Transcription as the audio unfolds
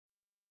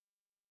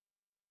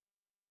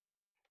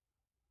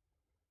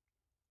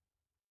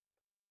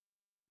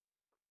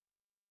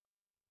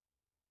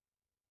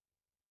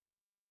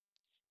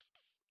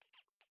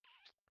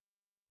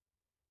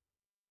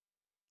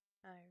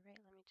Alright,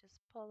 let me just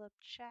pull up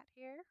chat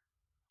here.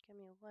 Give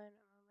me one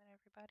moment,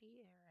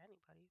 everybody, or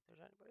anybody, if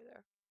there's anybody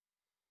there.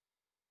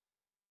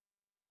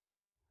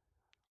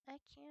 I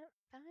can't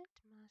find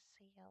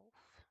myself.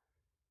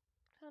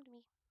 Found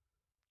me.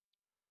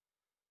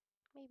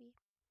 Maybe.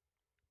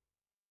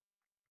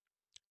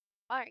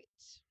 Alright,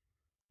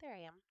 there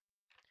I am.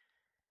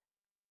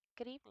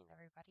 Good evening,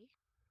 everybody.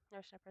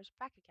 Nurse Snipper's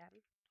back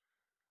again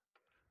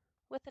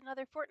with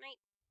another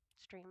Fortnite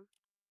stream.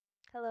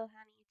 Hello,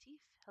 Honey Teeth.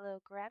 Hello,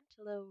 Grant.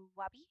 Hello,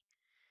 Wabi.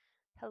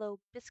 Hello,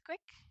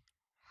 Bisquick.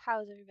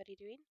 How's everybody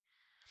doing?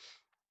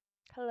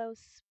 Hello,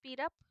 Speed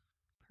Up.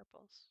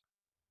 Purples.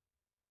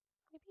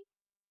 Maybe?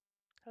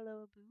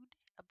 Hello,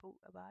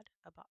 Abod.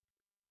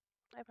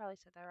 I probably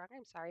said that wrong.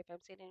 I'm sorry if I'm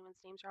saying anyone's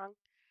names wrong.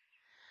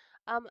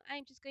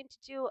 I'm just going to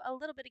do a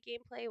little bit of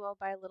gameplay. Well,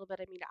 by a little bit,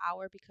 I mean an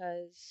hour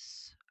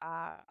because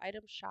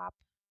item shop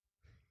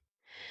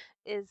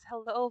is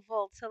hello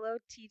Volt, hello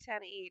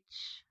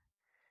T10H.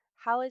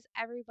 How is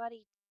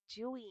everybody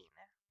doing?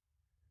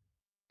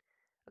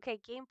 Okay,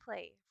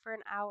 gameplay for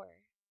an hour.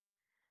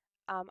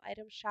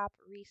 Item shop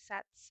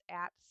resets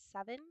at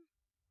 7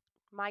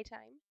 my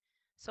time,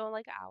 so in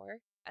like an hour,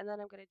 and then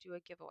I'm gonna do a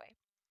giveaway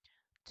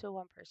to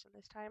one person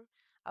this time.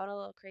 I went a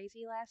little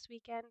crazy last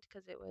weekend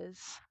because it was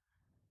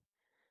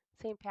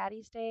St.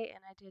 Patty's Day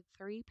and I did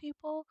 3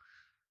 people.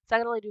 So I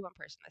can only do one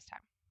person this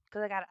time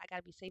because I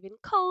gotta be saving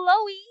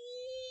Chloe.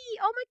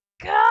 Oh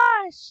my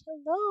gosh,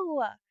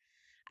 hello.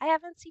 I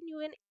haven't seen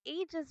you in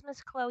ages,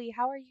 Miss Chloe.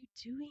 How are you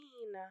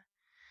doing?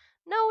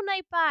 No,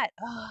 Nightbot.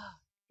 Ugh,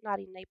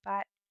 naughty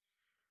Nightbot.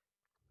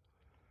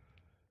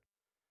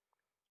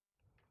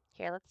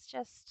 Here, let's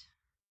just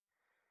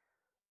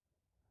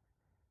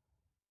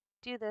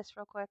do this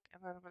real quick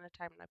and then I'm gonna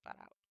time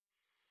Nightbot out.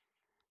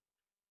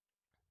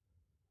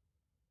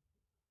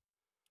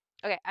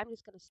 Okay, I'm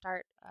just gonna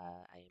start.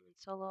 I am in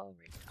solo,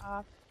 ranked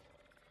off.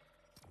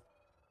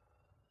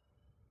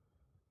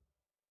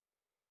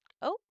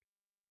 Oh,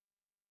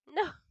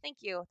 no, thank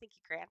you. Thank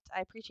you, Grant.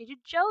 I appreciate you.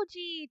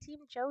 Joji! Team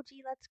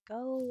Joji, let's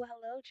go.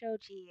 Hello,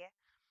 Joji.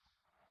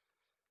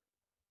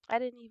 I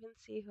didn't even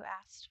see who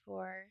asked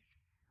for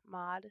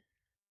mod.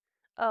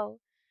 Oh,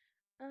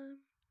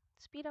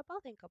 speed up. I'll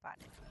think about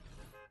it.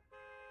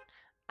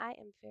 I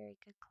am very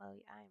good,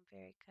 Chloe. I am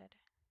very good.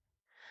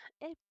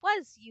 It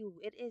was you.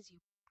 It is you.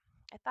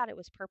 I thought it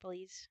was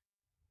Purplies.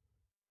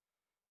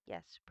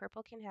 Yes,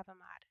 purple can have a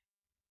mod.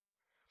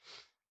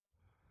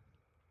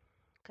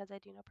 Because I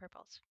do know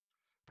purples.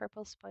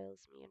 Purple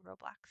spoils me in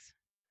Roblox.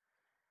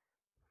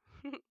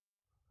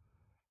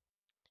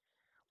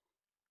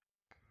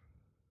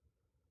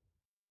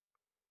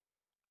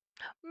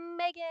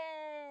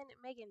 Megan!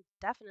 Megan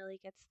definitely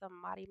gets the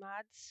moddy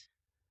mods.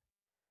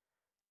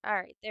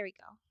 Alright, there we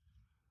go.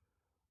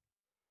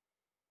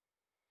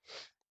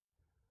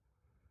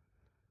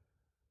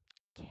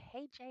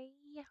 KJ,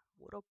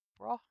 what up,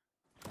 bro?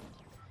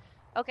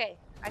 Okay,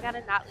 I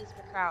gotta not lose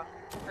my crown.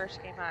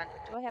 First game on.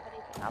 Do I have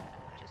anything up?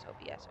 Just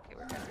OBS. Okay,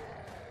 we're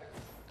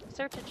good.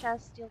 Search a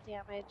chest, deal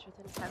damage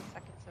within 10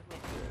 seconds of me.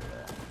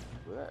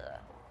 Ugh.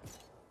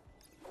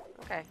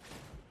 Okay,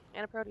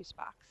 and a produce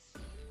box.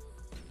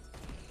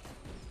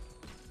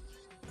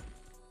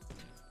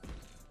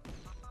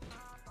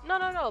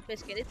 No,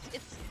 Biscuit.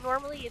 It's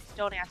normally it's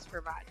don't ask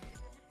for mod,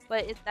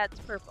 but that's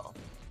purple.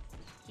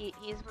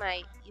 He's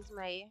my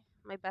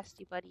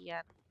bestie buddy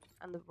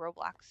on the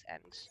Roblox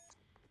end.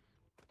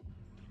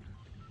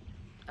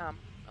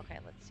 Okay,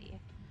 let's see.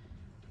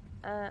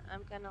 I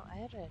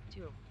had to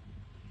do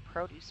a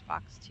produce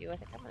box too. I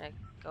think I'm gonna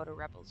go to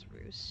Rebel's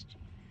Roost.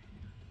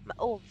 My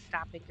old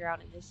stomping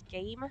ground in this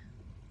game.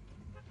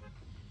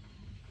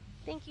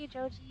 Thank you,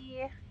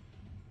 Joji.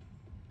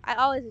 I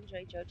always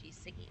enjoy Joji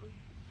singing.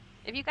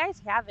 If you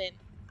guys haven't,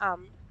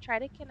 try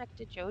to connect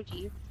to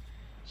Joji.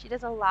 She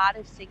does a lot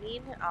of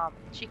singing.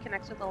 She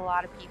connects with a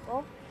lot of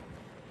people.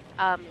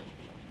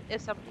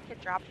 If somebody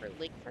could drop her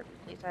link for me,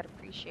 please, I'd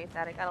appreciate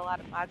that. I got a lot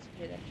of mods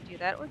here that do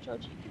that. Or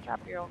Joji, you can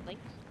drop your own link.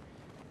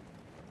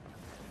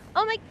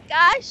 Oh my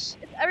gosh!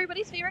 It's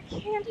everybody's favorite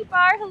candy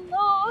bar.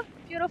 Hello,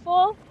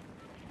 beautiful.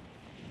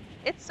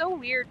 It's so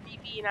weird me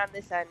being on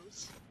this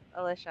end,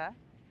 Alicia.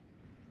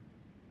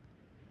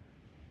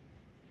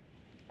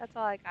 That's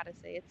all I gotta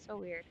say. It's so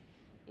weird.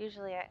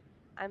 Usually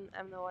I'm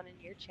the one in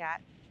your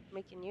chat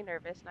making you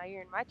nervous. Now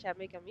you're in my chat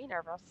making me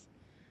nervous.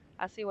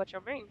 I see what you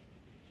mean.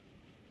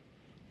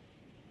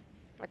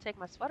 I'm gonna take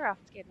my sweater off.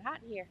 It's getting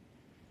hot in here.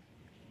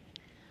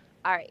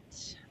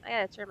 Alright. I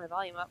gotta turn my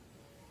volume up.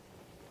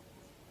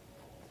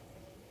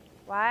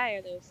 Why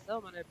are there so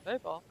many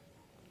people?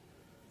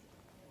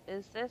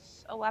 Is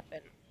this a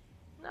weapon?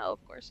 No,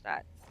 of course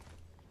not.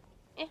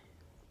 Eh.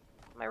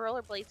 My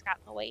rollerblades got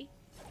in the way.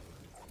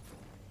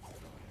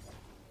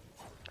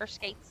 Or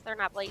skates. They're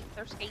not blades,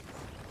 they're skates.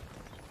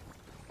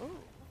 Ooh.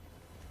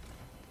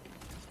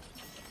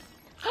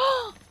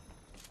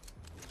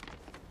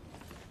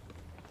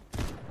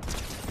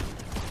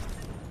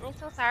 I'm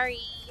so sorry.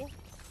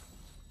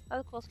 That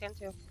was a cool skin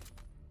too.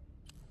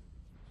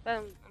 But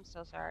I'm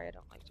so sorry. I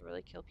don't like to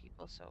really kill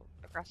people so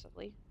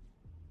aggressively.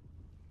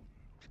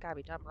 Gotta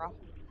be done, bro.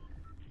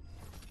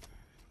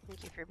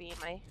 Thank you for being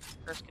my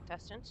first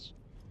contestant.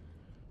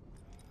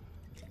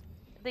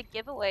 The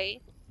giveaway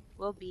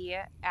will be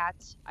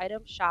at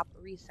Item Shop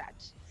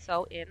Reset,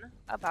 so in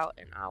about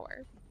an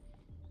hour.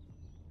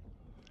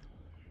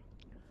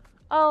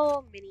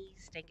 Oh,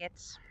 minis, dang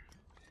it.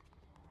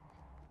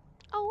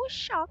 Oh,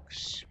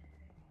 shucks.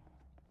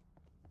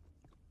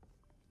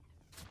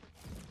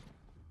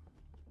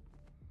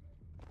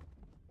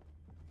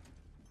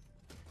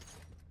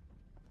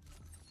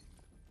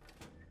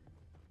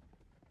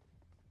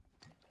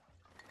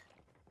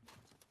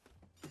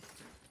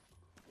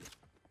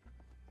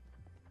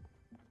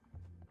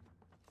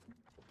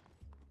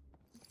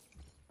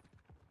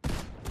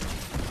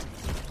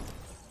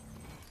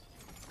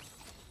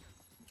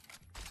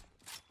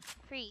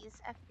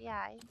 Freeze,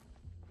 FBI.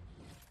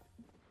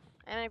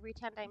 And I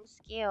pretend I'm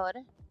scared.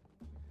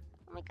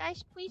 Oh my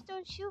gosh, please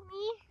don't shoot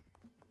me.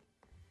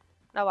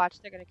 Now watch,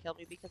 they're gonna kill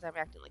me because I'm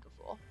acting like a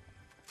fool.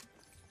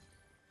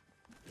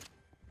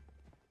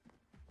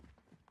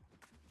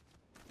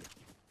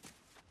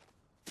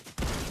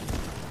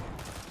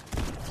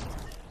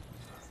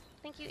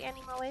 Thank you,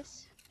 Annie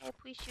Mois. I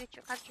appreciate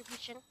your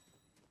contribution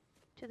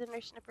to the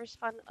Nurse Snipper's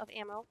fund of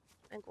ammo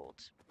and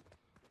gold.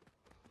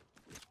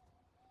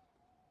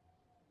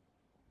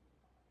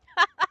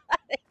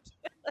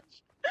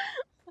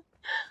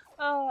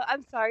 Oh,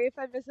 I'm sorry if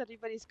I miss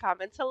anybody's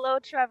comments. Hello,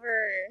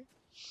 Trevor.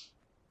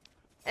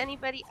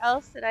 Anybody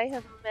else that I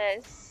have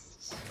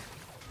missed?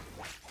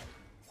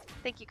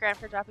 Thank you, Grant,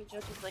 for dropping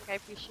JoJo's link. I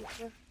appreciate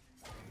you.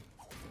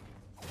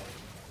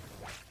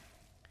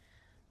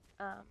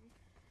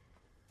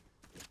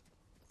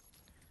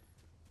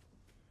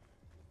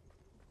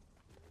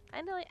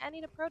 I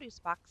need a produce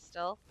box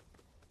still.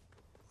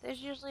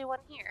 There's usually one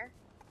here.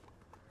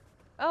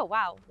 Oh,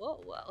 wow. Whoa,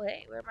 whoa.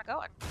 Hey, where am I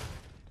going?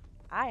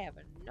 I have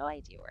no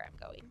idea where I'm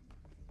going.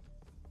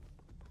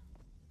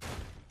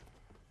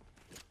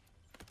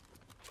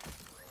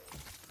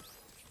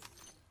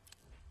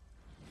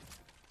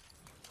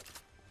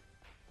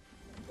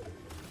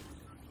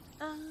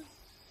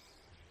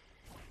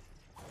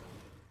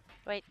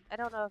 Wait, I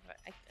don't know if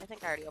I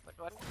think I already opened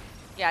one.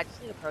 Yeah, I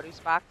just need a produce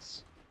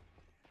box.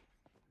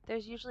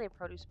 There's usually a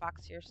produce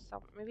box here,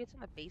 so maybe it's in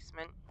the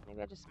basement.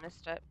 Maybe I just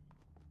missed it.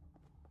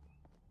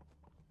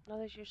 No,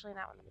 there's usually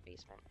not one in the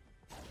basement.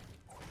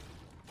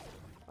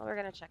 Well, we're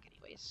gonna check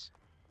anyways.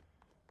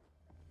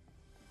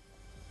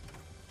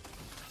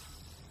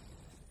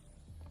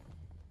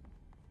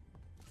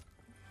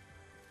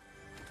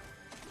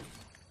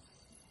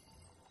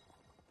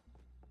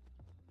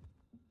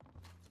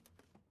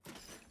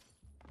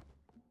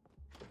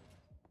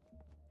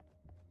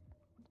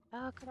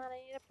 Oh, come on, I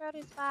need a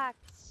produce box.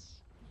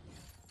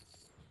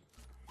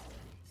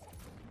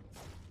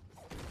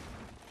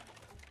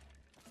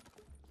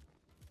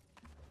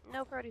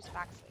 No produce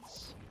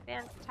boxes.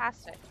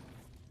 Fantastic.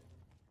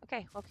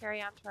 Okay, we'll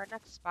carry on to our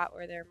next spot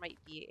where there might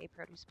be a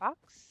produce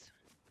box.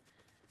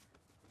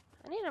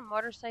 I need a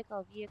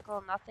motorcycle,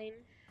 vehicle,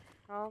 nothing.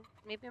 Well,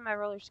 maybe my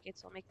roller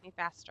skates will make me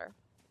faster.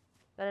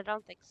 But I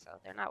don't think so.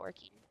 They're not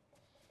working.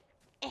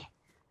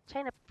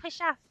 Trying to push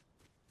off.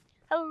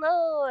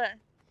 Hello,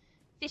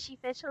 Fishy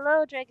Fish.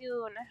 Hello,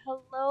 Dragoon.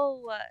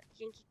 Hello,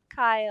 Yankee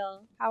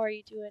Kyle. How are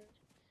you doing,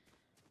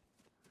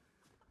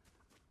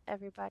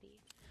 everybody?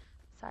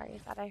 Sorry, I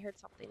thought I heard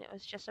something. It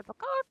was just a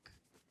peacock.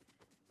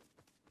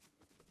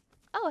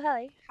 Oh,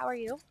 hey. How are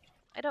you?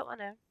 I don't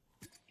want to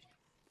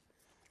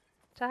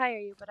hire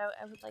you, but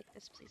I would like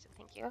this, please, and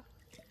thank you.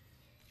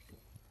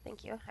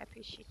 Thank you. I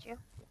appreciate you.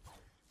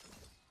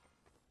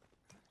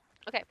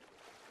 Okay.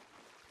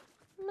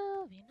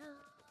 Moving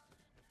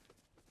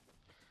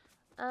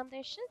on.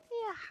 There should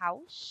be a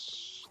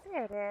house.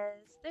 There it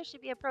is. There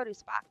should be a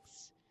produce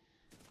box.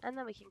 And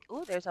then we can...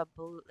 Ooh, there's a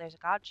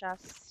god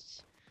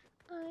chest.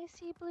 I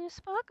see blue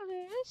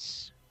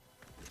sparklers.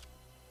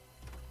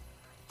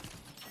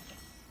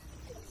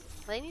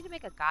 They need to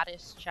make a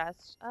goddess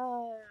chest.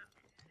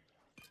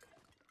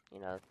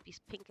 You know, be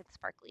pink and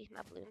sparkly,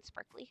 not blue and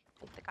sparkly,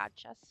 like the god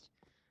chest.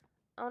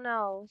 Oh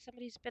no,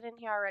 somebody's been in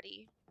here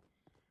already.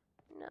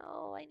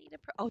 No, I need a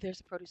oh, there's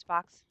a produce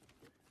box.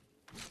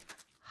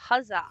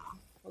 Huzzah!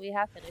 We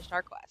have finished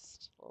our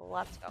quest.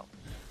 Let's go.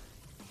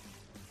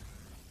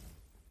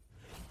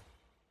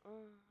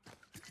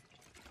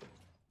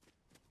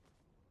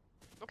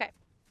 Okay.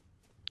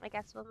 I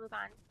guess we'll move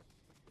on.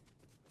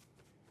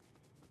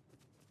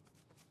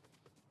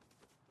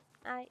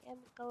 I am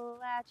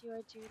glad you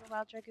are doing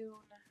well, Dragoon.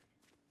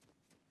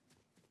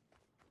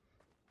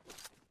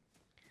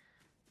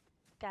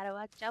 Gotta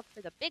watch out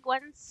for the big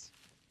ones.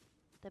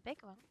 The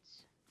big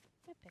ones.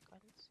 The big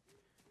ones.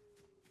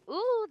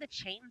 Ooh, the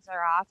chains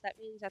are off. That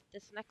means that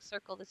this next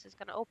circle, this is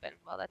gonna open.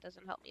 Well, that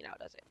doesn't help me now,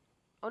 does it?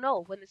 Oh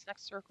no, when this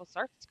next circle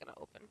starts, it's gonna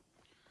open.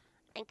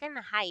 I'm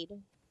gonna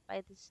hide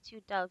by these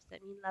two doves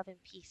that mean love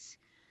and peace.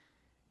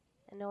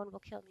 And no one will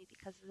kill me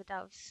because of the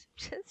doves.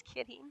 Just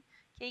kidding.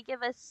 Can you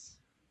give us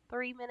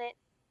 3 minute?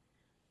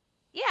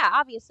 Yeah,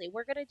 obviously.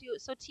 We're gonna do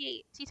so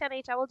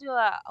T10H, I will do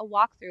a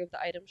walkthrough of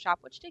the item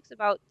shop, which takes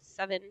about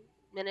 7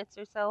 minutes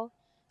or so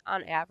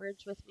on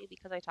average with me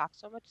because I talk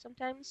so much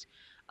sometimes.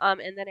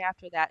 And then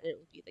after that, it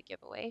will be the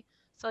giveaway.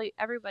 So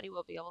everybody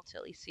will be able to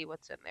at least see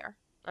what's in there.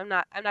 I'm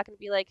not going to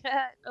be like,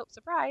 nope,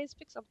 surprise,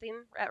 pick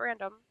something at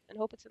random and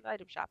hope it's in the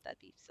item shop. That'd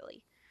be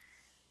silly.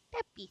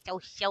 That'd be so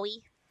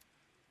silly.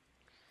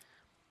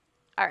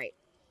 All right,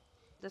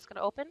 is this going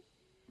to open?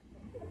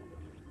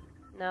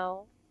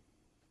 No,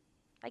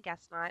 I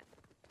guess not.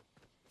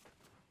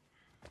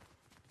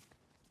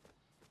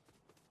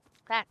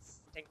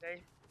 That's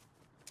stinky.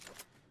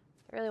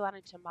 I really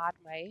wanted to mod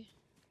my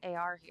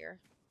AR here.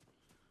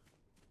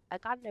 I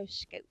got no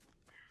scope.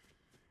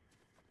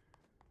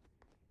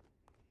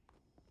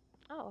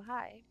 Oh,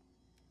 hi.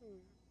 Hmm.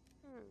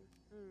 Hmm.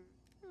 Hmm.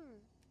 Hmm.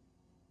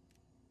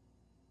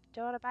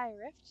 Do I want to buy a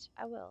Rift?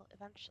 I will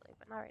eventually,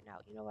 but not right now.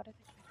 You know what? I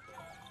think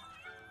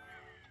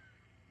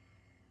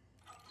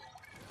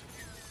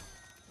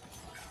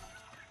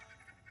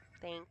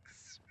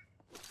thanks.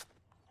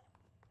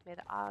 May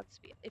the odds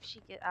be. If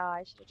she get,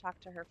 I should have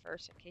talked to her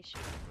first in case she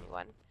gives me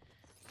one.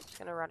 Just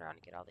gonna run around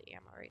and get all the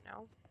ammo right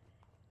now.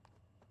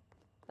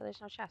 Oh, there's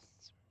no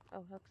chests.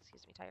 Oh,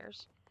 excuse me,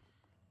 tires.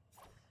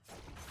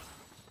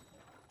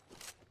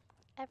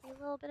 Every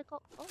little bit of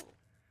gold. Oh,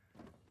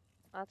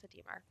 that's a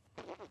DMR.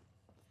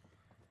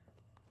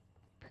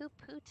 Poo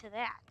poo to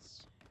that,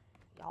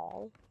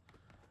 y'all.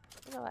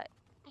 You know what?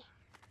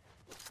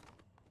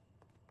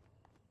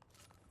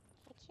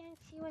 I can't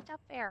see what's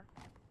up there.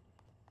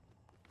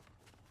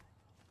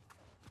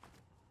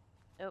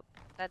 Nope,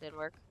 that didn't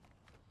work.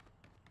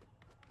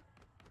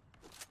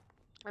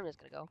 I'm just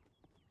gonna go.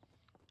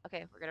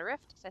 Okay, we're gonna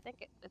rift, because I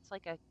think it's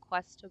like a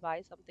quest to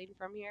buy something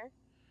from here.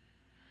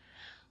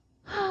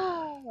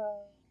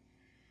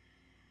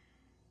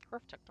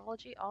 Rift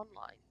technology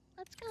online.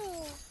 Let's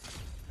go!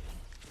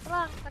 Come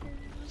on,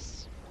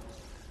 fuckers!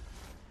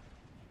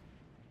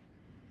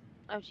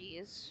 Oh,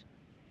 jeez.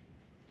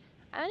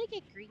 I'm gonna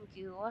get green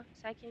goo,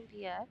 so I can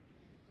be a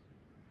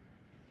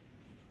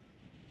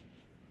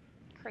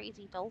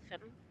crazy dolphin.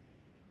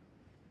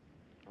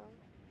 Oh,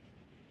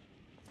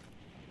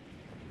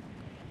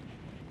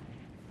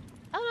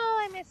 oh no,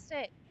 I missed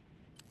it!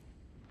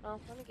 Well,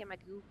 let me get my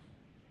goo.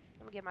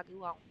 Let me get my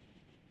goo out.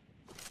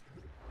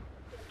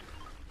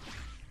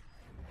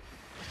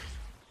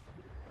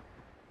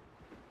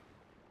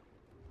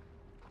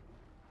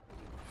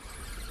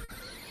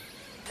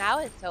 Now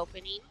it's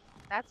opening.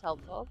 That's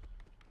helpful.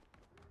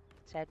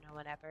 Said no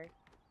one ever.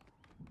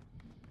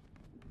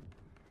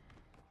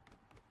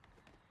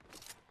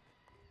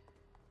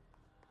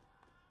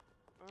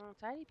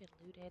 It's already been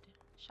looted.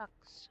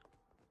 Shucks.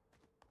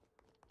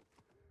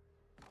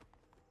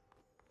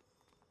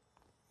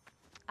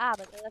 Ah,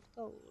 but they left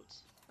gold.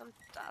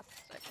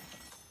 Fantastic.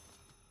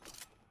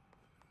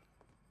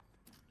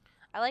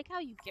 I like how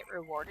you get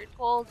rewarded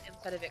gold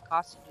instead of it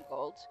costing you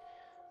gold.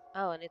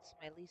 Oh, and it's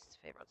my least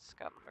favorite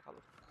skin because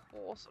of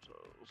course it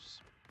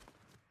is.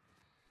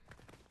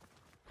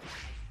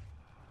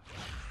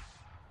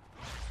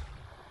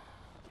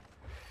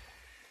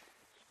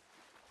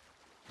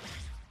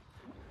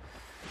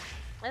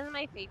 This is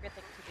my favorite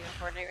thing to do in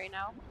Fortnite right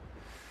now.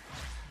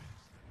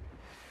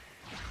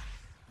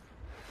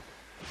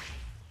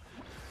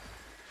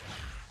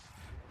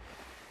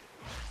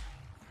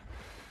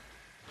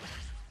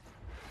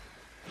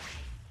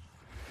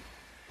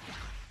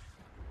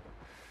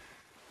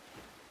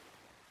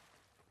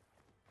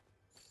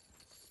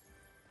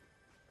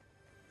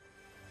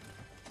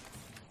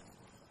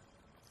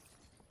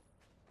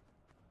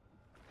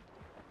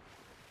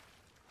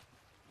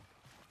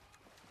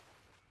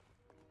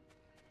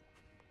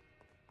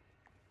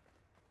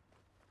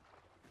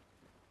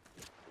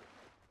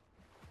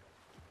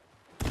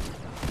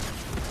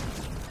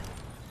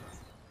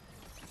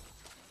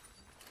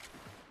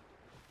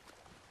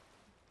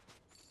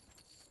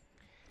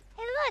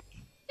 Hey, look!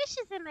 Fish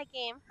is in my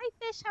game. Hi,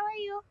 Fish. How are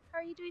you? How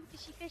are you doing,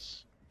 Fishy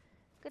Fish?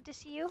 Good to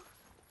see you.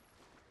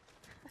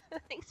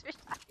 Thanks for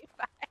stopping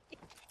by.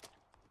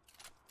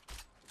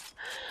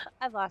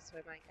 I've lost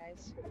my mind,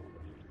 guys.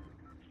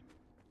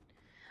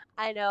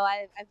 I know.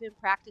 I've been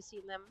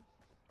practicing them.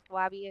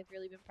 Wabi, I've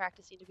really been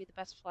practicing to be the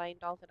best flying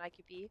dolphin I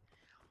could be.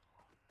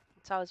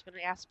 It's always been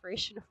an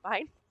aspiration of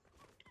mine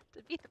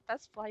to be the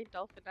best flying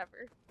dolphin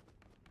ever.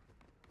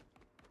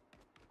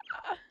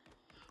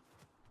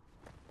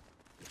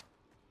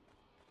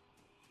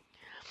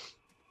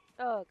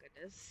 Oh,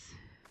 goodness.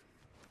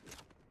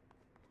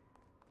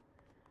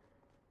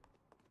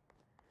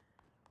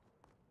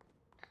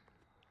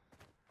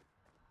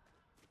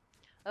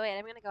 Oh, wait,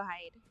 I'm gonna go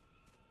hide.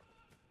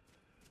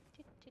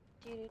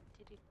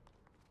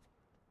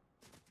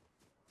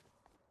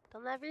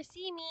 They'll never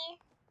see me.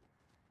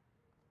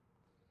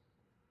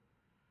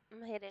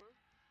 I'm hidden.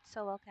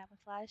 So well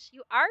camouflaged.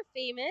 You are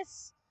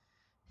famous.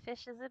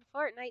 Fish is in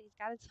Fortnite. He's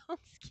got his own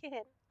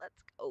skin.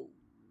 Let's go.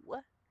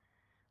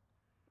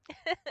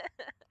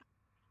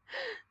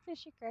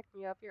 Fish, you cracked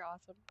me up. You're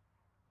awesome.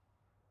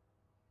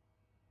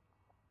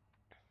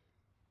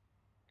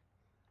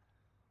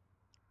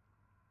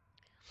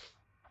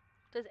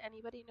 Does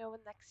anybody know when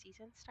next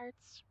season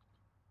starts?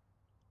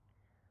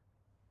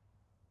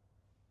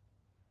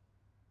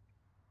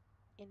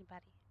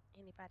 Anybody?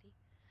 Anybody?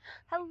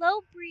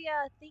 Hello,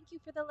 Bria. Thank you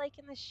for the like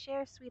and the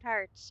share,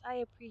 sweetheart. I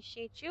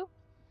appreciate you.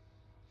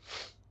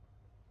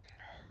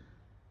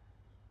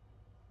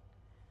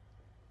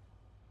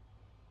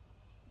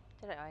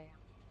 Did I am.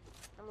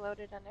 I'm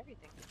loaded on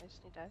everything. I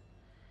just need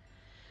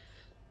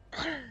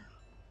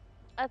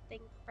a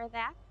thing for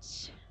that.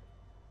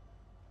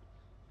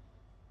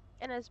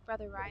 And as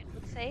Brother Ryan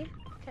would say,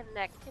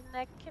 connect,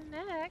 connect,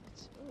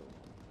 connect. Ooh.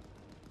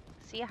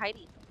 See,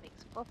 Heidi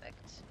makes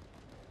perfect.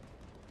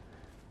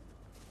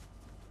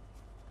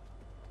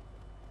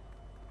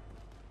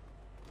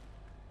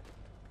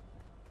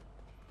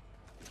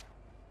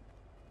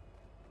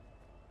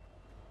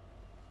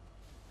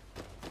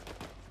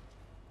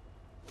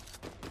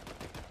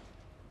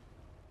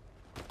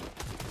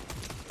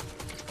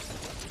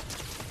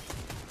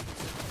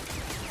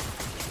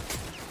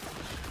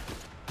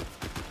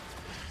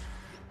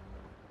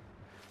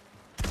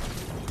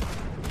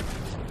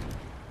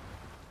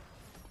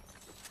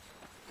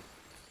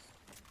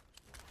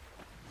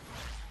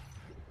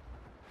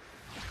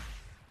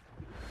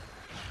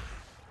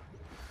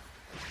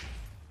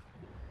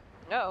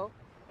 Uh-oh.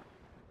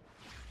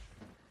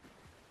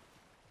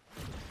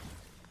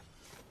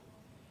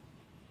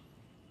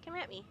 Come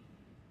at me.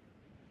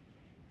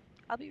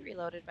 I'll be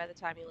reloaded by the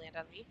time you land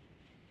on me.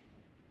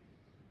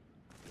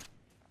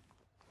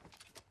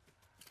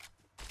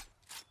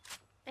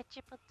 A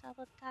triple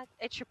double tag.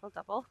 A triple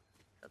double.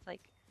 That's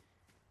like,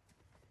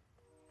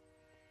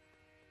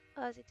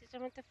 oh, is it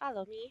determined to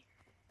follow me?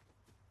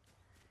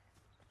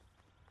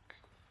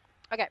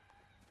 Okay.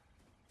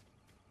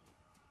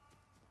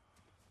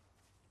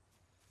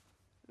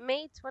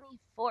 May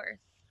 24th.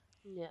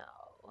 No.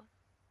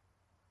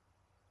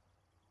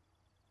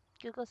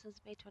 Google says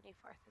May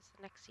 24th is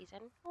the next season.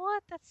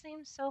 What? That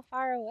seems so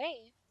far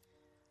away.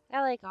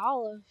 I like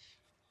all of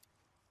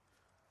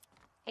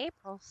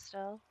April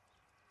still.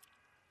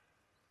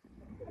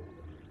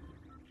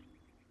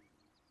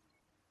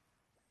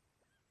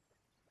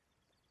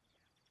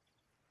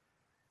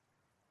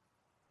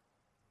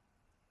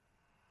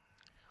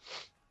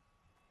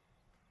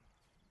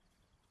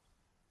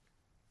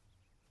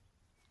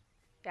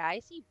 Yeah, I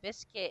see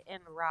Biscuit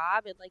and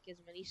Rob in like as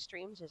many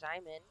streams as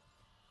I'm in.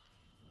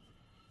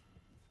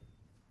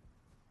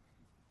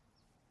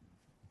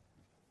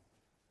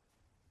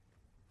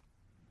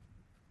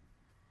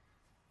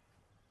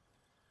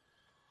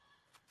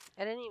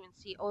 I didn't even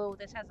see. Oh,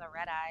 this has a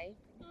red eye.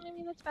 I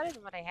mean, that's better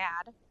than what I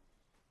had.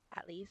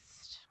 At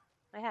least.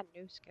 I had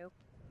no scope.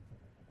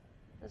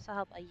 This will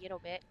help a little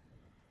bit.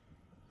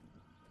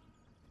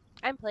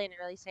 I'm playing it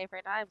really safe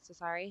right now. I'm so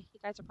sorry. You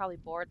guys are probably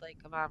bored.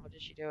 Like, come on, what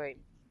is she doing?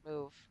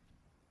 Move.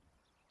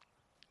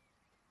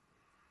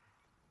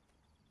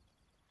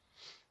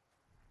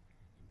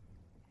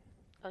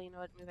 Oh, you know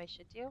what move I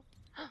should do?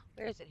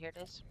 Where is it? Here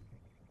it is.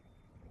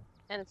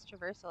 And it's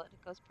traversal.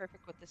 It goes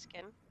perfect with the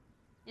skin.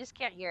 You just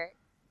can't hear it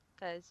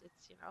because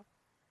it's, you know.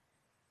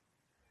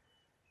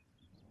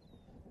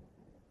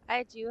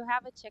 I do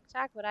have a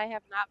TikTok, but I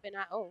have not been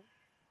on. Oh.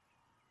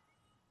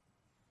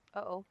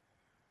 Uh-oh.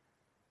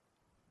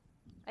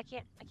 I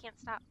can't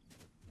stop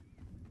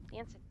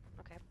dancing.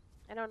 Okay.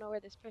 I don't know where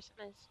this person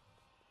is,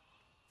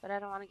 but I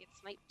don't want to get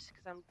sniped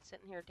because I'm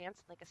sitting here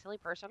dancing like a silly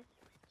person.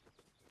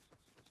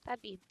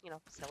 That'd be, you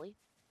know, silly.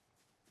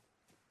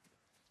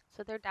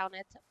 So they're down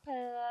at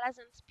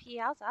Pleasant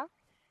Piazza.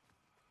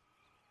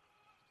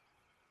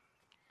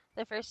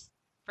 The first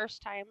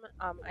time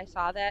I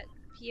saw that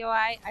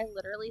POI, I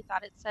literally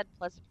thought it said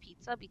Pleasant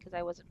Pizza because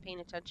I wasn't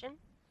paying attention.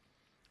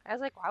 I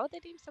was like, why would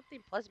they name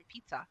something Pleasant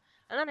Pizza?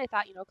 And then I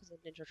thought, you know, because of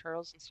Ninja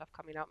Turtles and stuff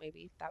coming out,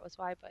 maybe that was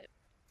why, but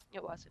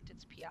it wasn't.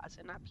 It's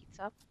Piazza, not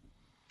pizza.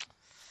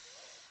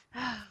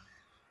 I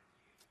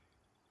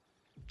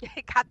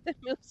got the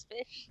moose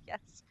fish.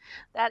 Yes,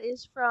 that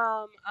is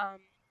from.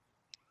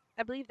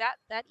 I believe that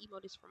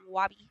emote is from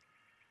Wabi.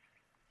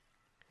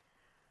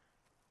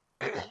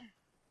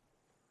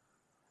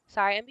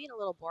 Sorry, I'm being a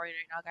little boring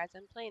right now, guys.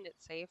 I'm playing it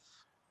safe.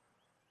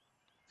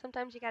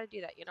 Sometimes you got to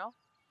do that, you know.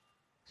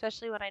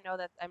 Especially when I know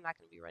that I'm not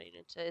going to be running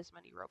into as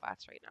many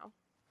robots right now.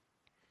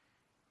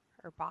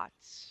 Or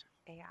bots,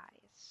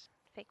 AIs,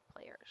 fake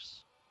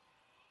players.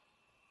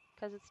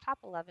 Because it's top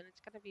 11,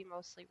 it's going to be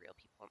mostly real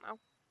people now.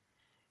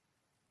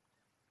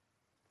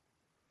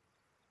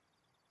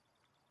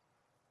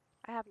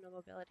 I have no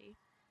mobility.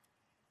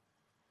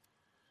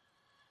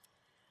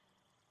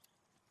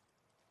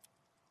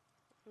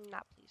 I'm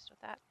not pleased with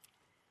that.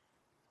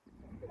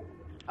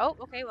 Oh,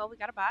 okay, well, we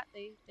got a bot.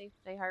 They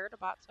hired a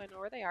bot, so I know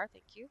where they are.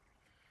 Thank you.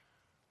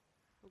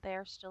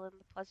 They're still in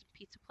the Pleasant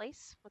Pizza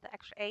place with the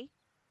extra A.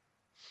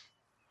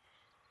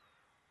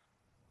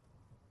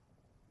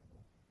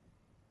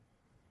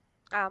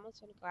 I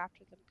almost want to go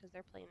after them because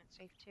they're playing it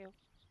safe too.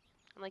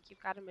 And like, you've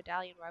got a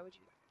medallion. Why would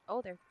you?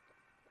 Oh, they're.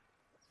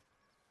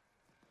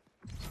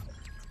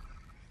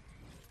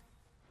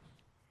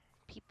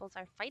 Peoples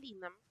are fighting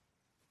them.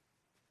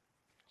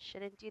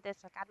 Shouldn't do this.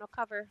 I got no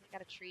cover. I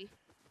got a tree.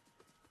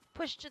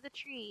 Push to the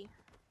tree.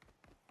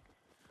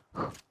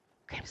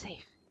 Okay, I'm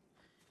safe.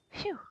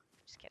 Phew.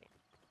 Just kidding.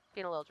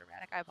 Being a little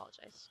dramatic. I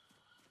apologize.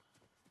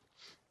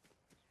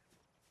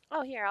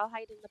 Oh, here, I'll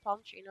hide in the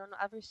palm tree. No one will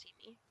ever see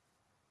me.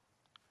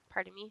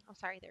 Pardon me. Oh,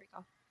 sorry. There we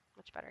go.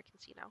 Much better. I can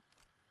see now.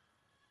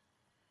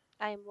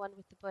 I am one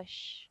with the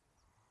bush.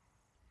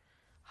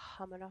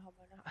 Humana,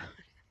 humana.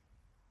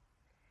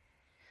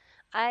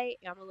 I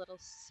am a little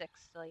sick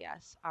still,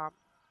 yes. On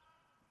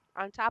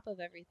top of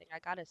everything, I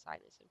got a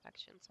sinus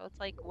infection. So it's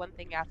like one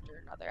thing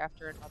after another,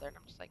 and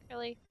I'm just like,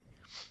 really?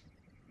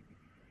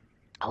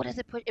 Oh, does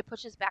it put it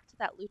pushes back to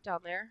that loot down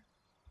there?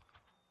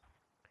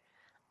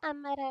 I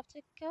might have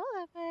to go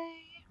that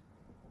way.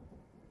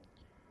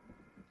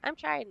 I'm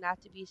trying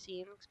not to be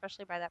seen,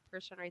 especially by that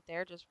person right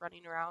there just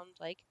running around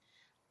like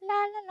la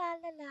la la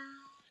la la.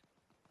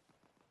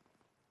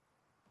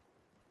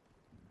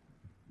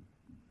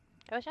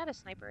 I wish I had a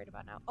sniper right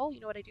about now. Oh, you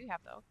know what I do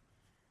have though?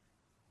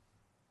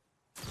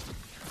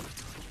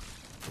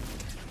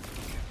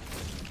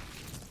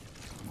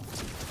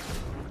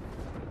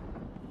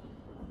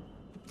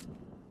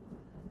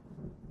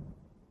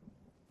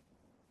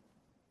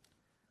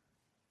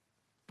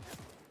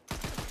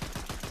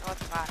 Oh,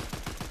 it's a bot.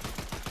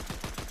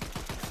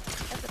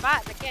 That's a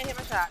bot. I can't hit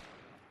my shot.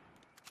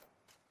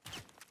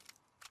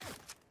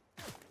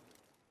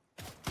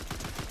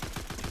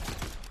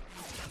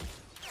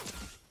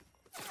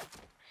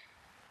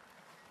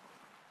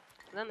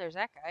 And then there's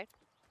that guy.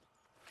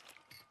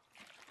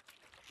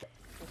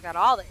 He's got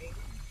all the aim.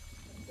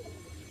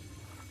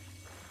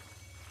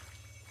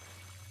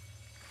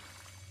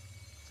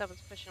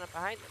 Someone's pushing up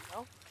behind him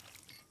though.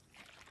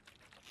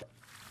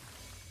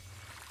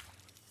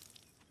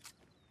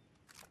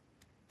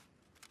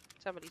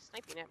 Somebody's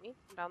sniping at me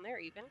from down there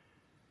even.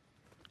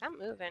 I'm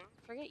moving.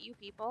 Forget you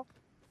people.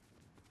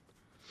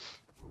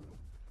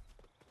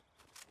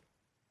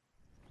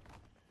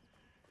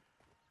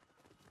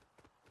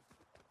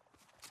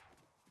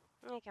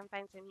 I can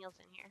find some heals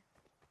in here.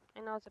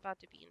 I know it's about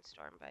to be in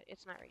storm, but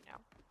it's not right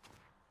now.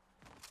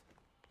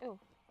 Ooh.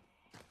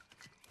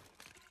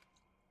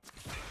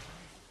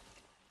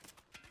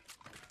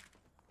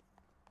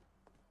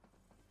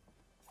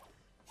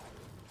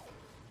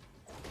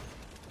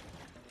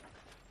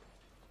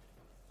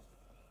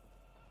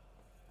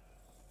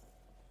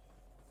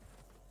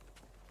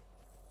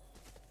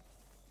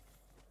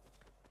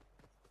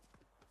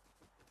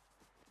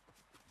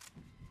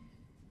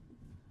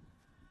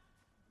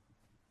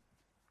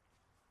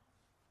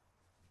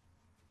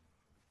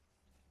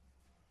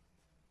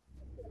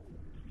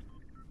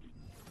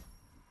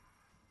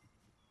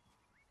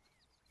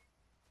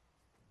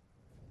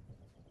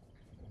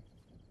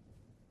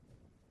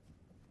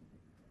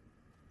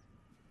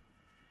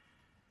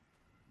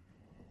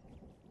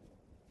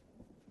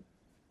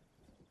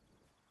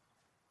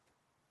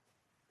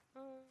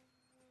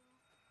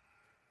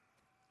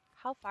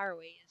 How far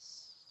away is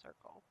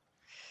Circle?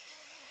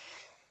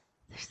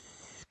 There's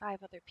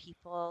 5 other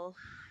people.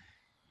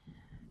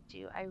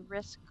 Do I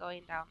risk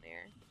going down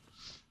there?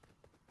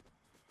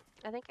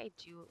 I think I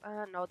do.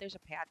 No, there's a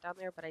pad down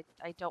there, but I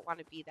don't want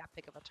to be that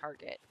big of a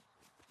target.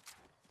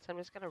 So I'm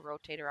just going to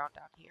rotate around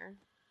down here.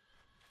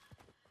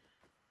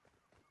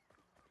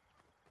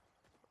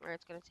 Where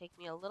it's going to take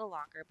me a little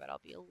longer, but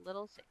I'll be a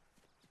little safe.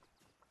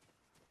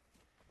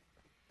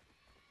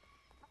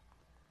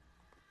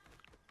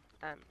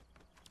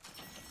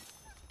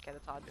 Okay,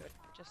 that's all I'm doing.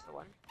 Just the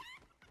one.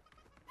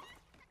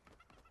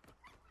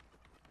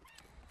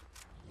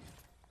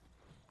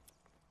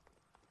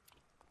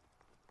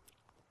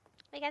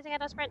 Hey guys, I got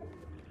no sprint.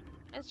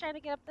 I was trying to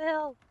get up the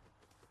hill.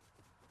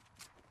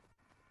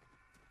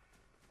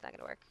 It's not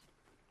gonna work.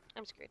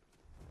 I'm screwed.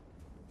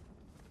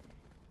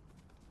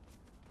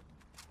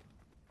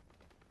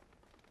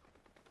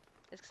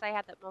 It's because I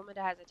had that moment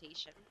of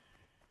hesitation.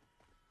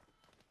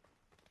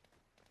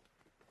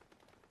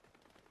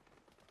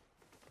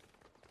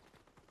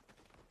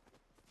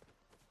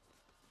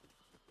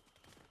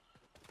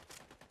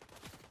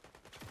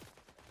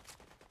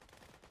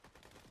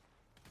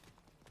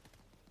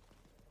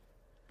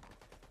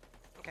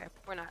 Okay,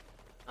 we're not.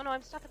 Oh no,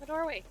 I'm stuck in the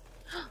doorway.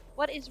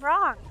 What is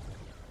wrong?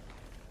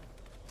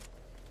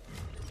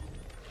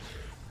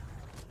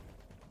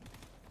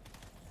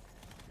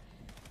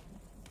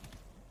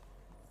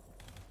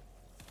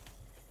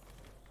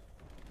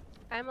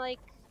 I'm like,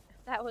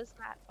 that was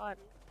not fun.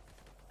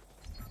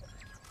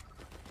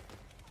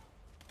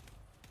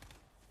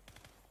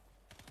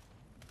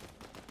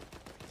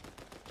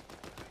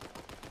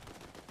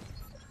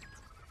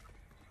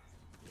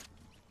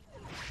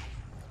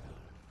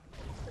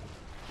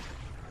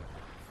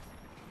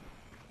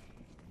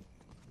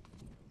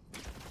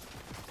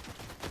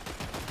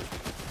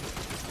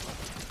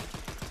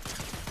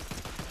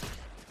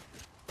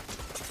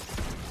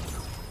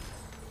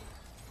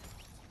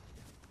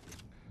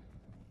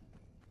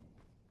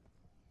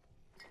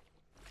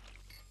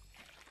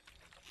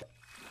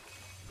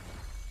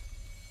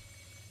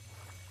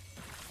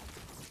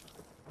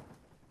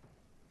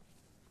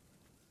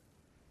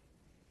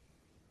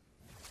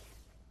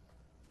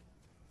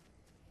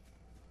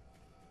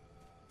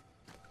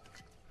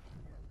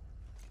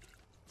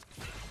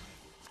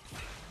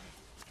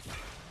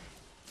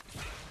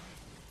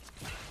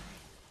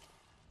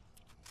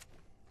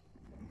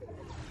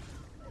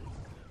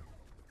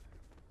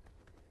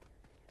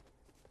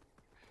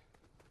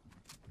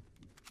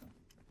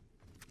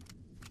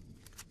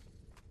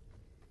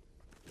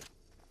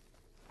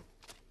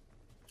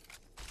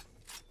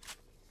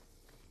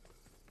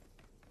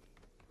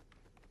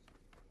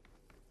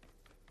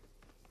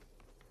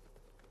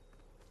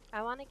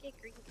 I want to get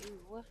green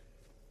goo.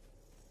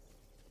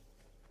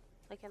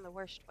 Like in the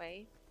worst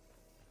way.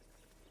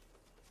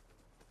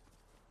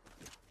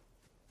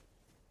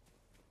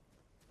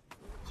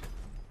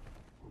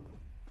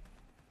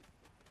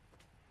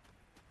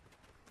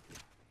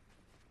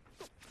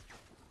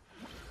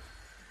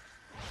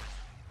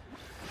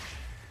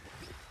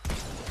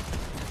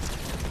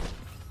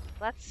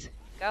 Let's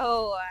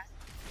go.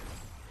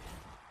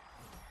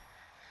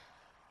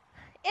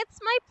 It's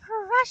my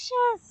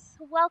precious!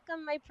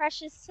 Welcome, my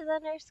precious, to the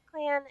Nurse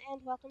Clan,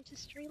 and welcome to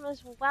stream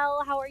as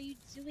well. How are you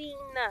doing?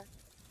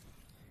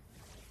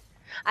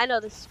 I know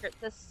the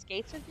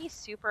skates would be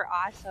super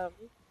awesome.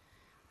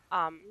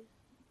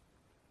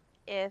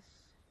 If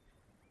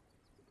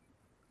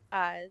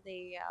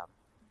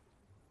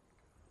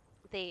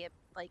they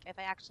like if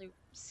I actually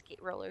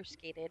roller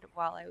skated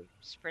while I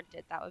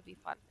sprinted, that would be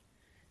fun.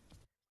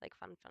 Like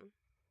fun.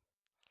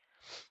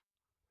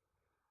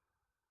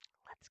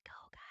 Let's go,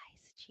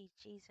 guys.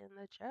 GG's in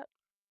the chat.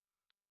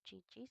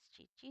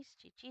 GG's.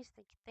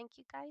 Thank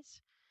you, guys.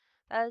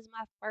 That is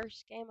my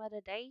first game of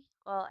the day.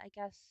 Well, I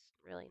guess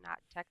really not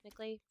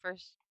technically.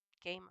 First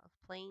game of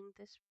playing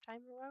this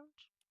time around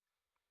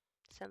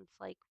since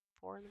like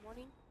 4 in the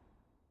morning.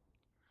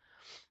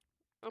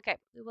 Okay,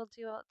 we will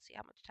do, let's see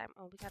how much time.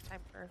 Oh, we got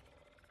time for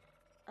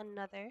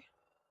another.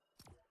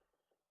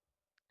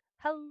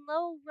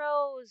 Hello,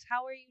 Rose.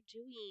 How are you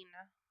doing?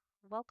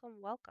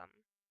 Welcome.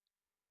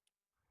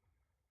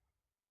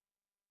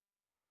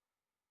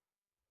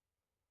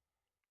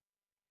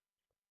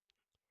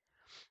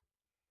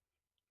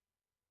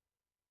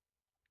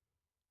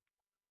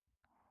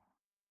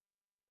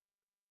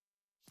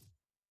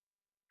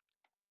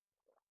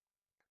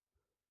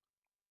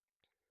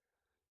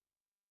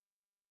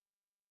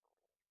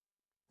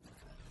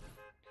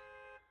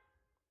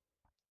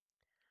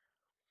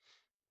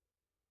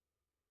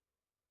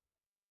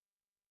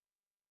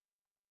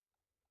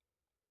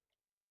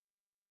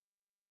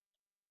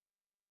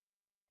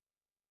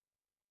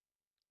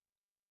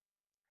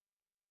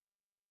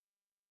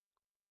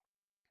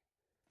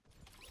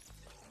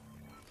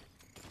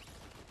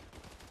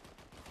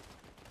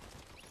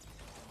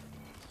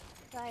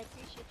 Well, I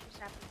appreciate you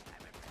stopping by,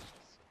 my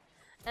precious.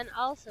 And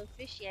also,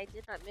 Fishy, I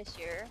did not miss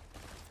your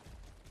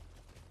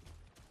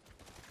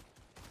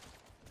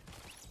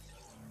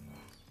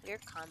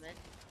comment.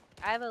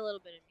 I have a little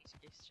bit of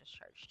music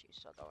discharge too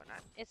still going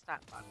on. It's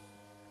not fun.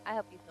 I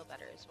hope you feel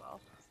better as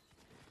well.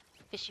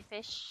 Fishy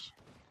Fish,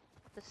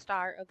 the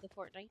star of the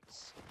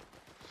Fortnites.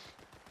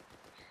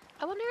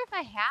 I wonder if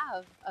I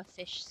have a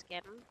fish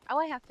skin. Oh,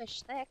 I have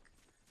fish thick.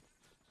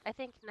 I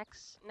think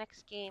next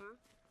game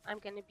I'm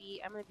gonna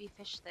be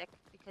fish thick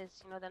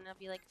because then I'll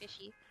be like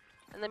fishy,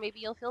 and then maybe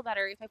you'll feel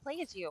better if I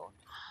play as you.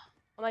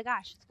 Oh my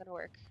gosh, it's gonna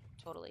work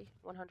totally,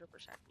 100%.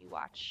 You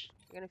watch,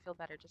 you're gonna feel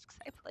better just because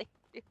I play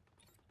you.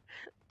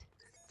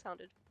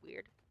 Sounded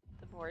weird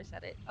the more I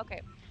said it.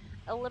 Okay,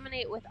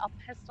 eliminate with a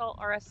pistol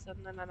or a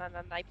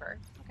sniper.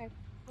 Okay,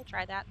 we'll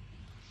try that.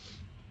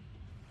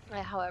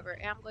 I, however,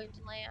 am going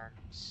to land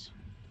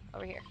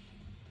over here.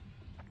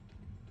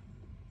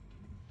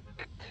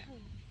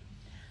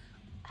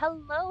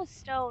 Hello,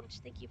 Stoned.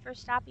 Thank you for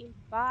stopping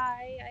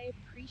by. I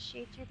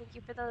appreciate you. Thank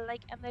you for the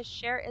like and the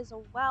share as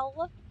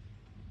well.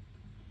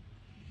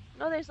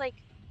 No, there's like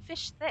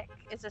fish thick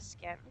is a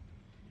skin.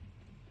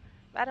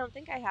 I don't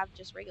think I have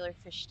just regular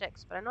fish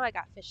sticks, but I know I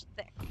got fish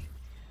thick.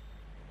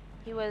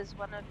 He was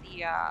one of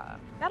the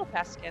Battle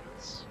Pass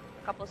skins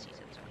a couple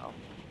seasons ago.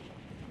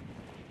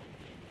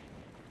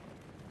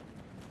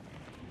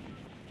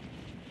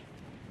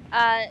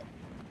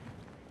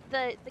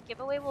 The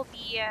giveaway will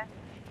be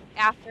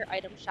after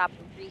item shop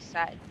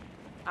reset.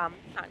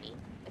 Honey,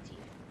 Atif.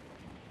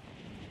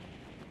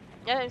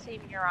 No, I'm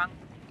saying you're wrong.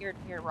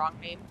 Your wrong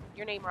name.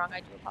 Your name wrong.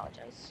 I do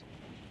apologize.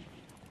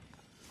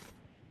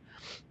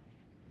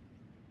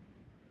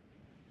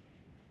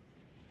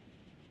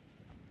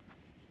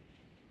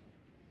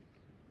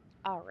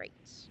 Alright.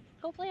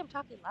 Hopefully I'm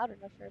talking loud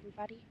enough for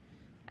everybody.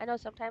 I know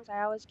sometimes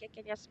I always get,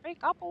 can you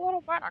speak up a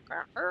little bit? I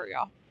can't hear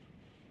ya.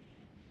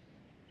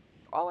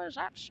 Oh, is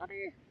that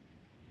sunny?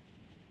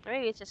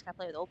 Maybe it's just gotta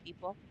play with old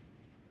people.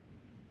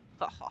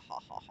 Ha ha ha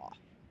ha ha.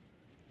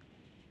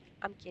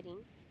 I'm kidding.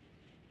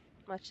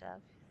 Much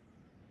love.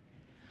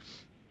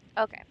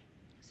 Okay.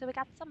 So we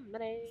got some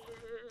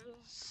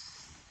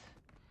minis.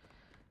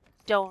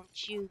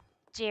 Don't you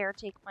dare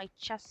take my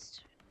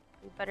chest.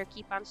 You better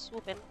keep on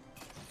swooping.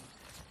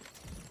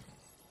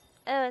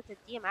 Oh, it's a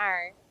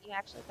DMR. You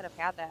actually could have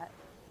had that.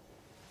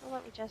 Well,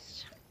 let me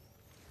just...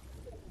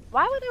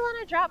 Why would I want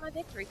to drop my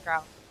victory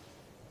crown?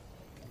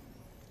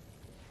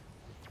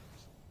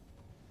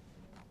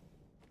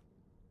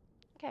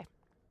 Okay.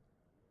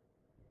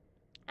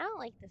 I don't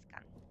like this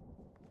gun.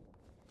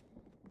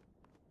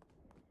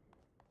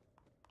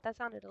 That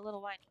sounded a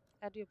little whiny.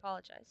 I do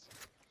apologize.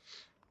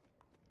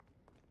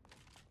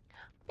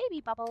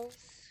 Baby bubbles.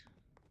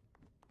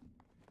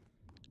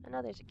 I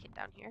know there's a kid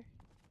down here.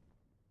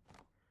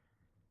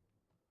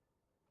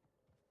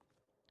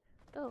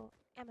 Oh,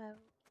 ammo.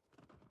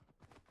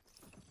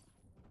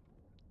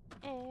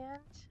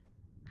 And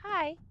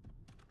Hi.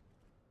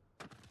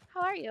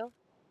 How are you?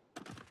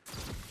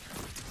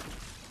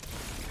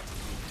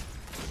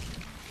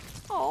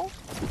 Oh.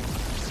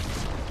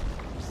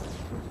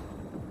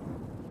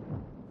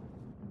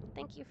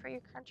 Thank you for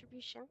your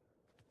contribution.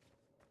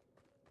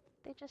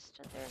 They just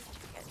stood there and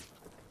took it.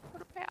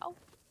 What a pal.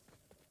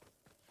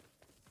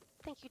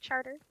 Thank you,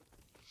 Charter.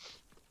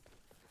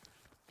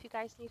 If you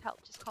guys need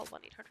help, just call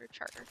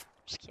 1-800-CHARTER.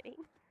 Just kidding.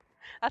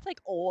 That's like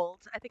old.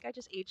 I think I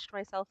just aged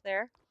myself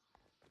there.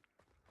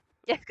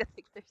 Yeah, I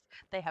think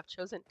they have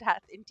chosen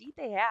death. Indeed,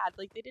 they had.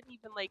 Like, they didn't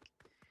even like.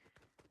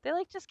 They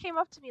like just came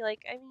up to me.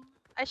 Like, I mean,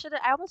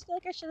 I almost feel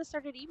like I should have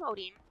started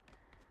emoting.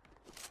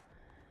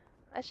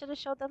 I should have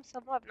showed them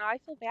some love. Now I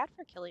feel bad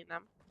for killing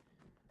them.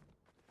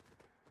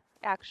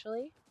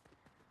 Actually,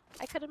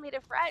 I could have made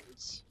a friend.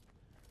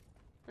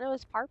 And it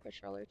was Par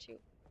Patroller too.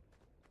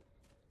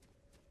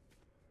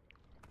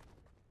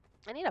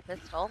 I need a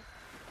pistol.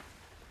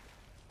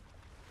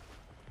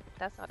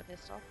 That's not a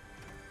pistol.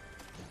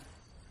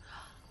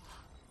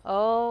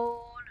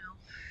 Oh no.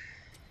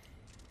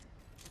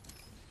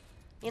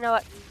 You know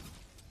what?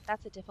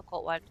 That's a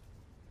difficult one.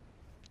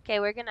 Okay,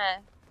 we're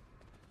gonna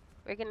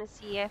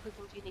see if we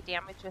can do any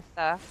damage with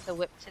the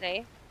whip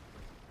today.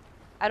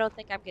 I don't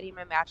think I'm getting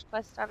my match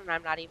quest done, and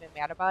I'm not even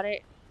mad about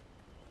it.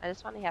 I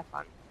just want to have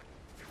fun.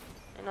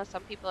 I know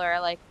some people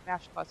are like,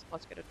 match quest,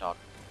 let's get it done.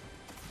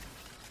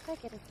 If I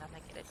get it done, I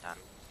get it done.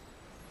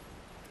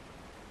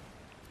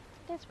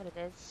 It is what it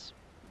is.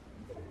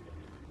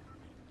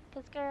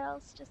 Because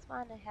girls just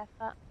want to have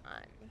fun.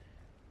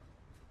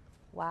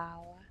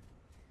 Wow.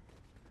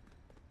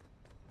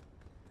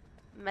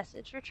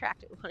 Message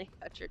retracted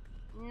 1-800.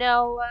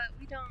 No,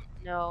 we don't.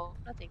 No,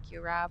 no, thank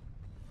you, Rob.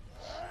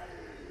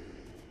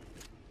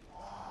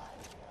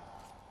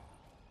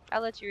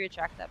 I'll let you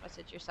retract that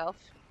message yourself.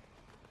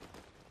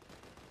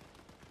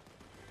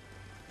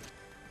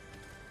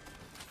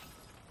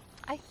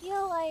 I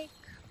feel like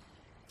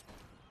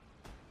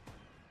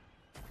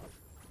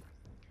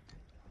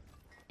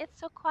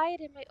it's so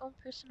quiet in my own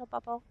personal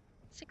bubble.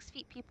 6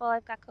 feet, people.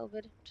 I've got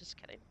COVID. Just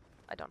kidding.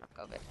 I don't have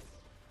COVID.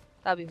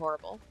 That'd be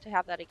horrible to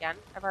have that again.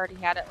 I've already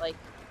had it like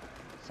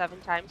 7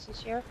 times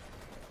this year.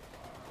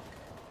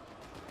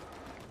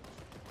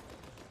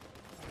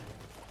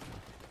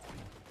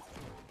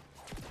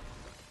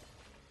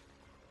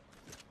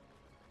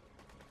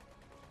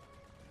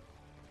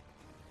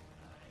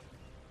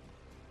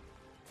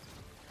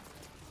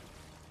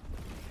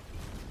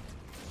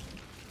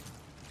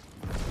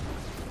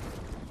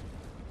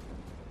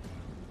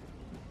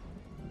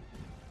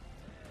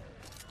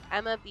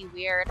 I'm gonna be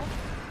weird.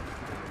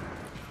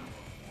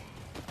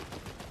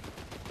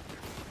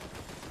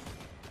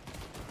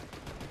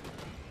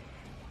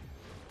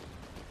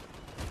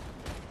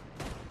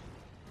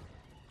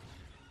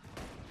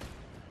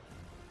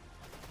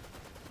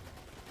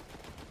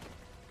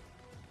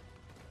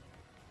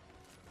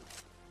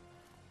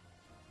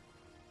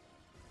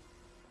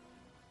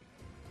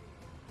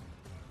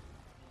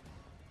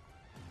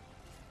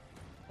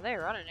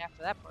 They're running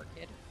after that poor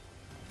kid.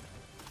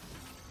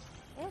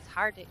 It's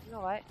hard to, you know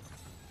what?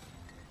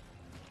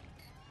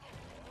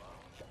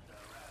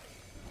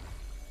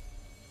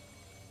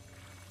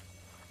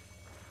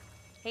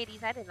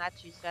 Hades, I did not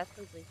choose death.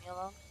 Please leave me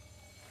alone.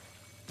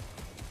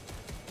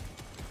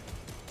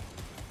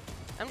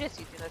 I'm just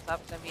using this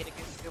up because I'm being a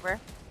goose goober.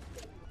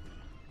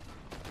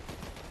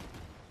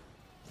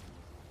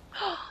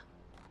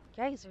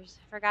 Geysers.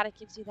 I forgot it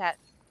gives you that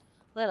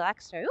little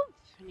extra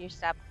oomph in your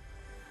step.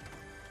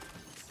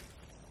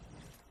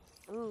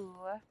 Ooh.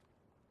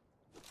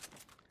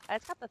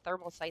 It's got the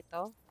thermal sight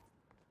though.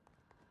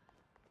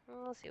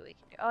 We'll see what we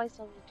can do. Oh, I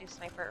still need to do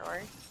sniper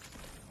or.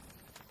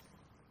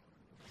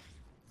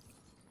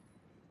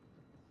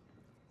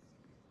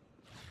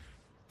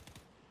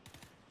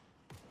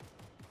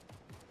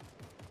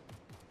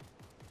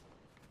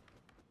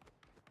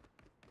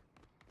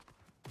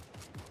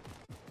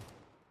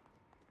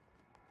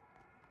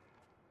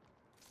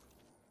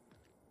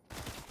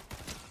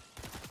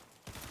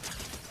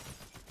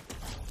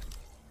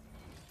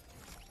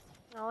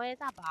 Oh,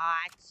 it's a bot.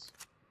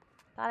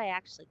 Thought I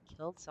actually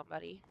killed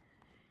somebody.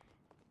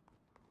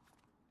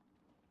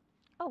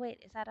 Oh,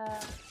 wait, is that a...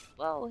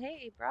 Whoa,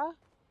 hey, bruh.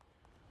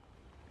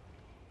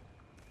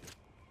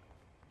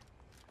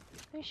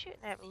 Who's shooting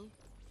at me?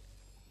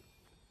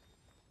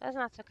 That's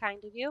not so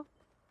kind of you.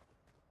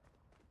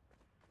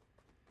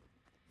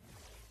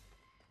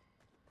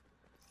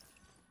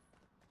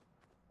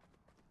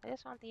 I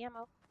just want the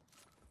ammo.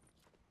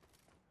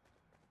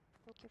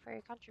 Thank you for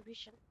your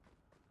contribution.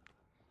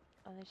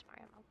 Oh, there's more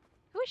ammo.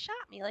 Who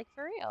shot me? Like,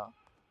 for real?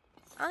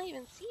 I don't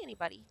even see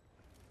anybody.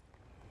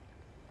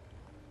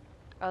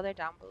 Oh, they're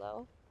down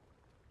below.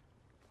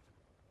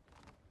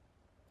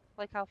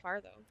 Like, how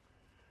far, though?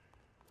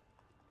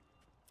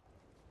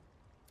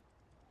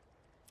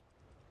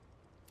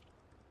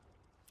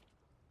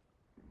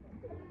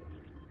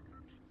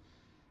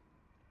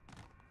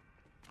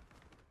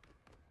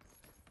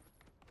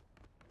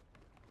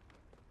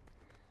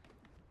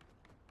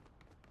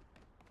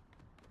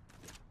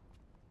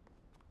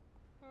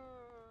 Hmm.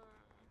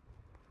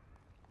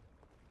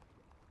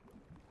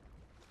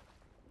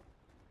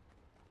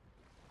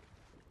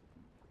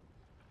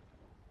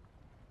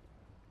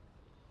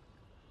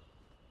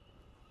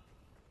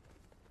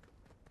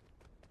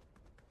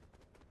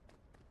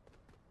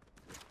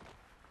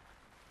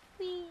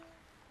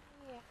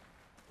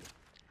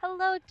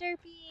 Hello,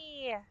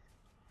 Derpy!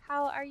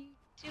 How are you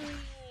doing?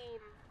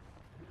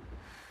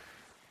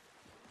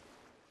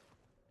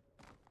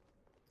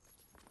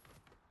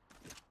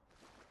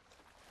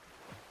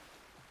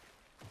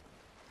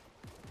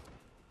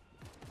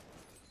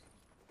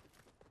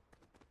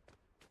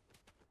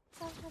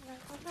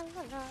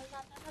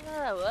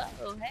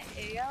 Whoa,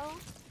 hey, yo.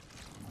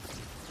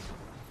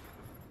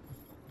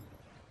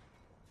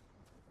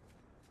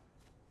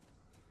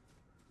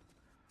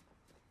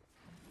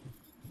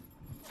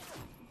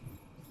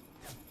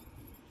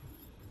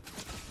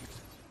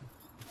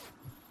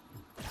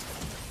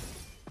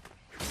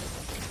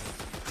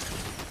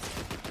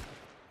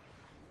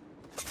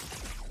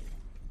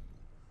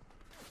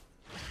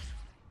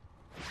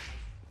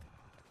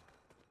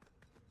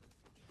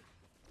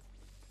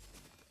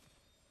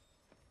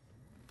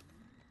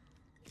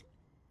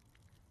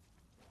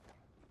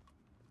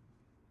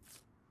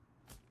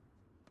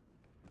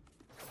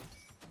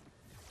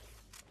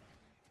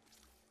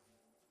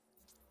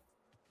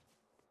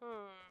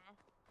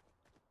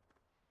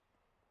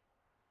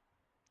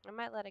 I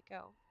might let it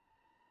go.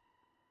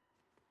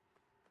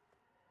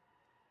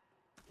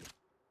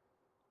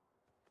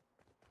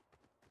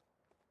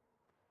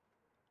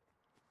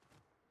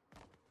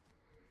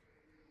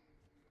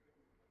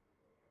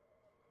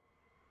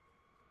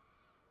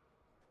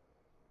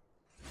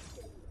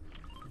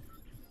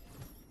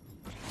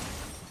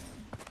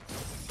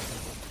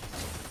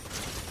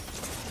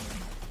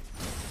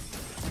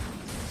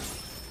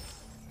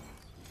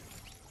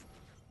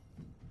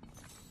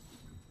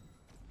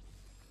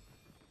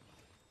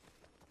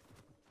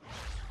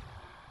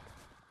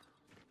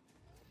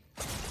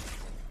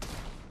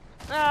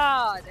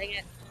 Oh, dang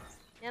it.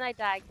 And I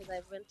died because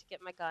I went to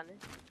get my gun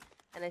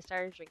and I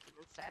started drinking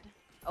instead.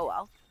 Oh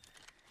well.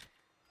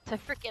 It's a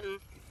freaking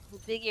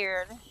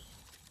big-eared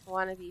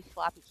wannabe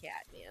floppy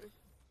cat, man.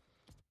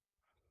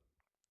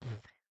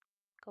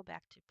 Go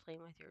back to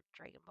playing with your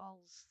Dragon Ball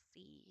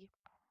Z.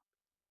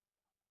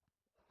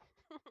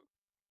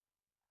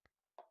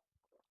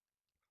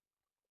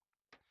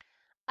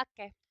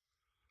 Okay,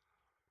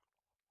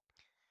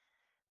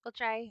 we'll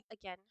try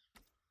again.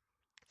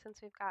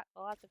 Since we've got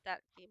lots of that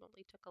game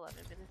only took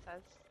 11 minutes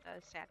as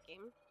a sad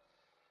game.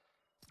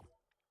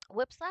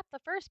 Whip slap the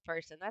first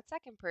person. That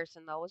second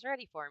person, though, was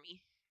ready for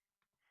me.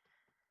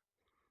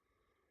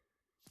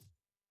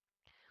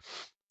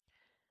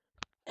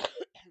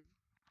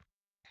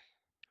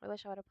 I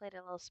wish I would have played it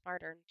a little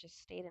smarter and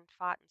just stayed and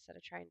fought instead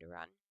of trying to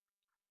run.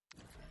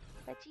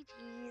 But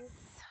GG's.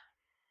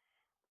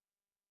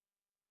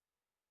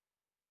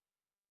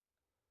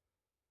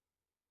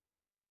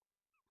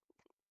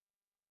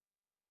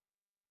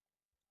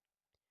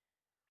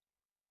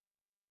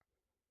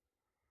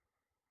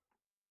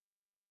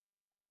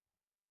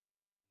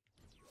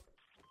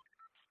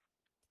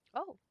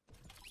 Oh,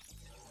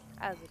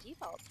 as a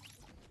default.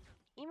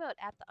 Emote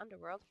at the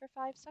underworld for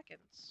 5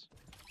 seconds.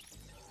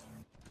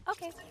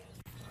 Okay.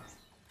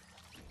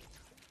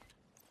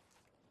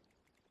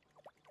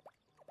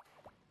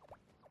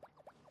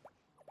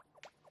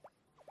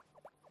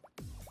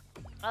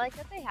 I like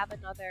that they have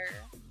another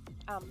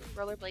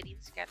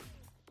rollerblading skin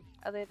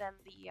other than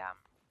the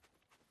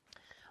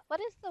what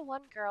is the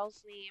one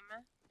girl's name?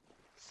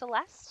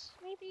 Celeste,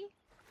 maybe?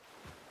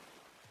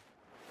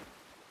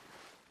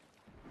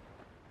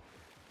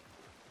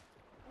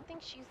 I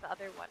think she's the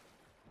other one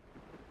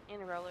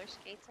in roller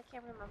skates. I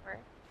can't remember.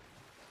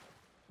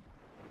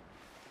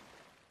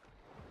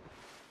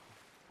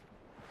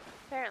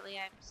 Apparently,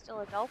 I'm still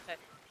a dolphin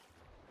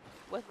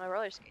with my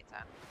roller skates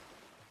on.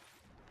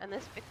 And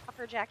this big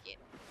puffer jacket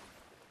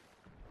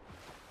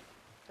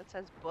that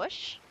says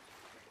Bush?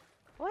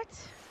 What?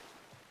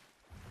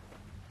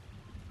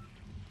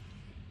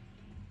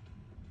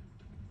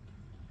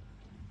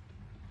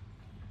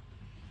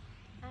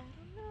 I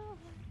don't know.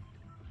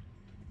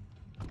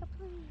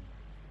 Kapoo.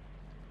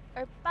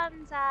 Or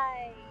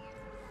Banzai.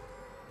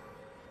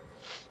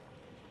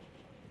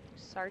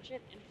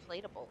 Sergeant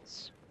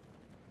Inflatables.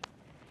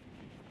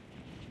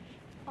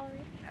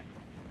 Alright then.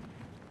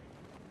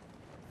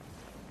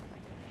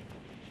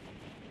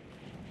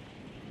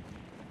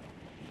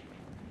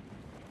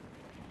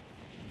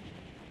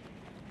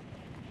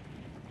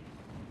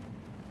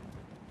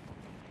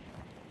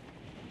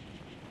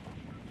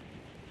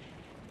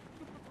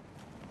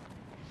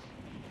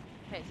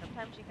 Hey,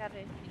 sometimes you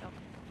gotta,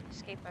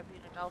 escape by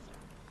being a dolphin.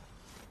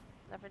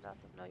 Never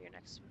let them know your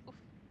next move.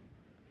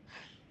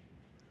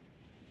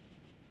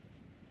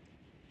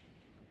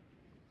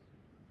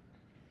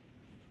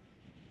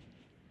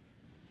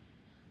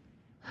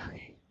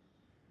 Okay.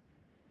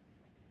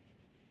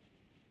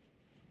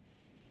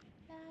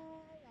 La la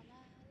la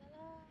la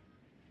la.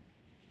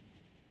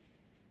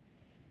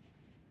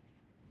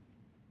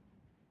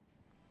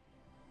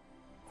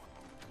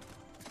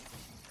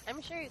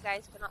 I'm sure you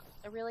guys cannot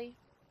really.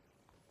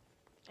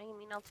 I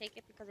mean, I'll take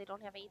it because I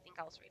don't have anything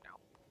else right now.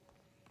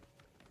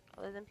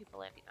 Other than people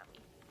landing on me.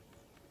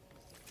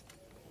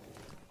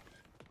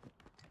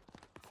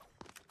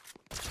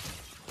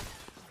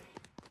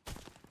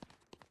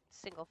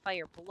 Single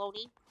fire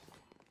baloney.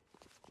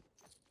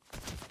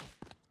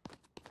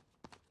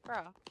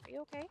 Bruh, are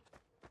you okay?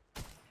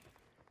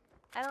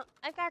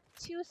 I've got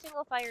 2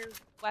 single fire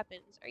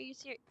weapons. Are you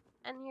serious?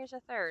 And here's a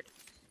third.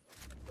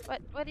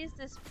 What is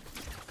this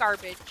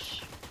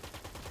garbage?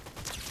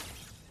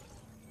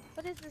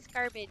 What is this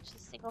garbage?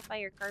 This single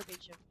fire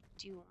garbage of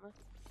doom.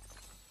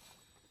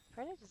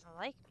 Fortnite doesn't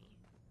like me.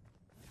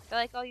 They're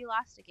like, oh, you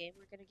lost a game.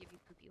 We're gonna give you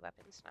poopy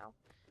weapons now.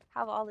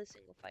 Have all the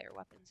single fire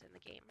weapons in the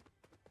game.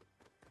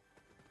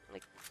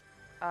 Like,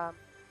 oh,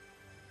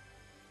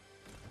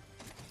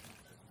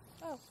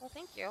 well,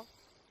 thank you.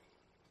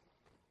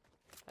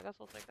 I guess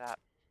we'll take that.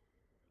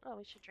 Oh,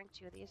 we should drink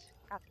 2 of these.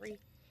 Got 3.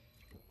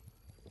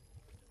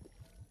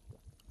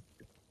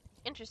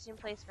 Interesting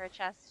place for a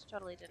chest.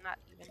 Totally did not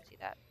even see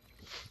that.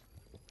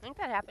 I think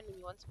that happened to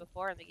me once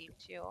before in the game,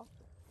 too.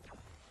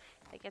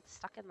 I get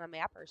stuck in the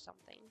map or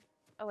something.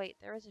 Oh, wait,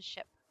 there was a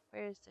ship.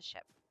 Where is the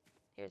ship?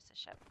 Here's the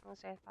ship.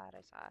 Unless I thought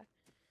I saw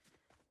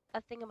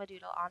a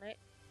thingamadoodle on it.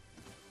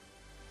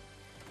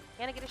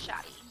 Can I get a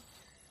shotty?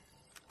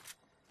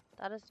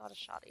 That is not a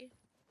shotty.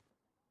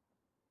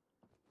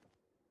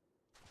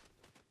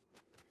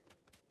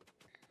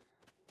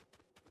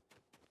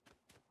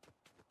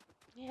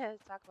 Yeah,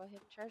 let's talk about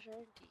hidden treasure.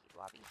 Indeed,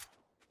 Wobby.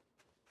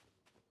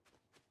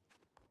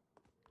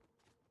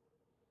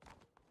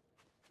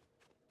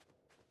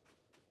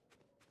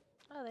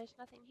 Oh, there's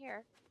nothing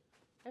here.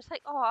 There's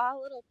like, oh, a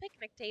little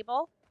picnic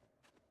table.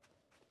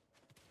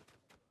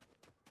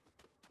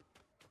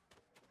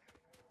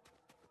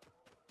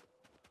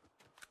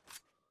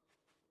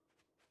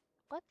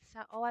 What's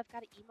that? Oh, I've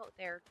got an emote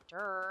there.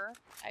 Durr.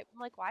 I'm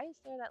like, why is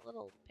there that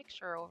little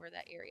picture over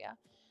that area?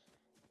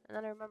 And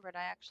then I remembered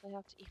I actually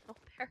have to emote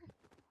there.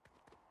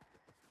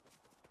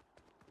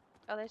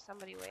 Oh, there's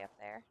somebody way up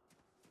there.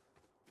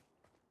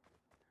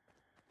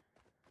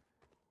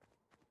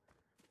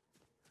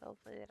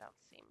 Hopefully they don't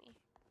see me.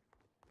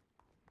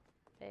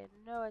 Pay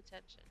no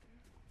attention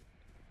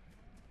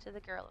to the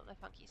girl in the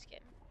funky skin.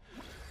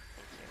 Thank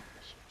you.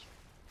 I'll shoot you.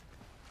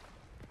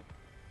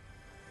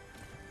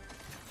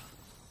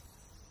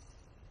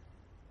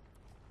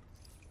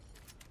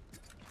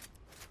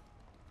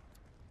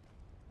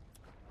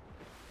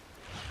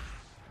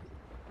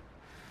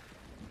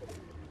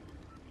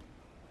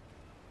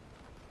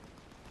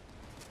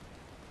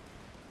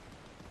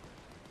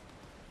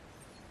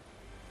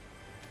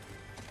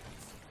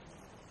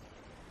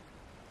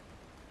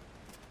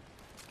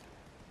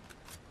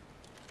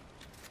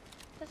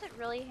 Does it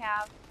really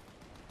have...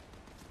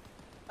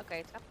 Okay,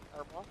 it's got the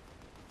thermal.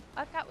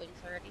 I've got wings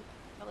already.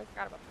 Totally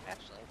forgot about that,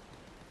 actually.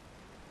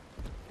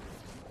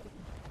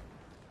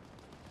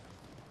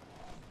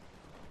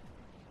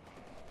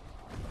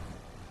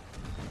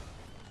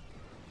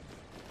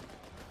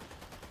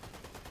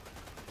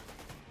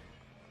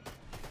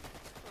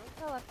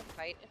 I'll let them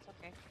fight. It's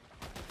okay.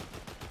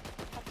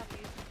 I'll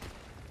puppies.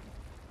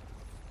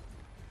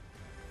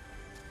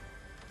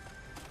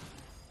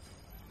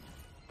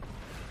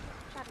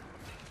 Shot him.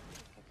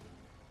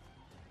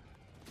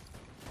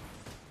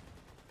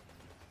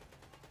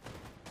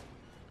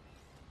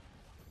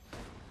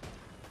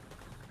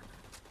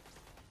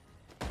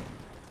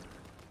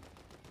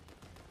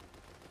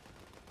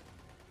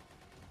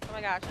 Oh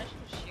my gosh, I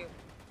should shoot.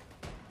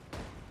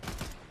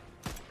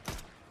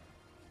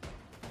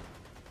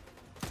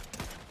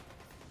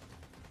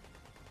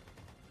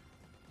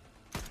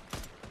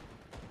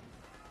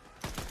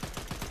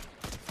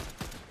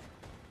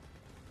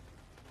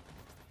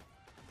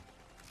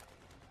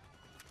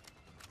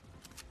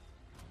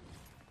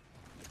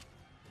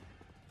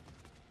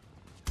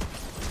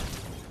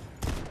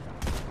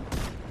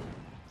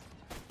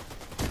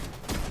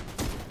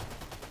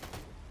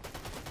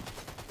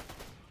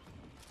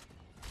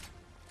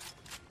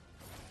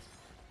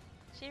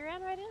 She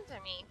ran right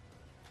into me.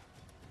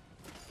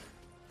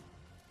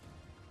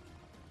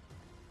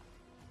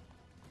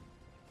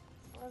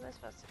 What was I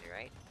supposed to do,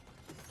 right?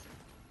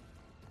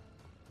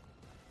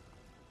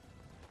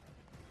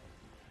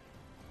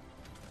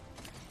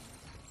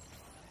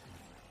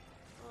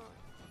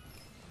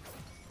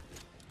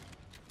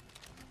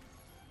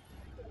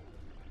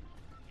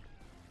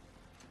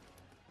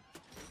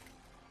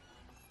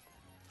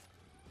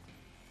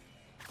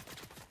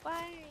 Why?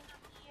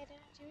 I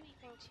didn't do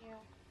anything to you.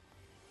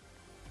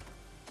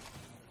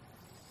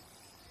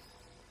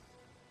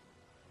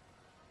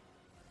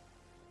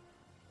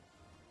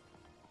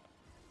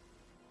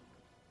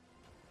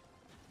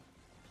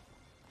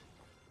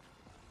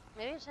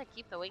 Maybe I should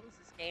keep the wings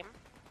this game.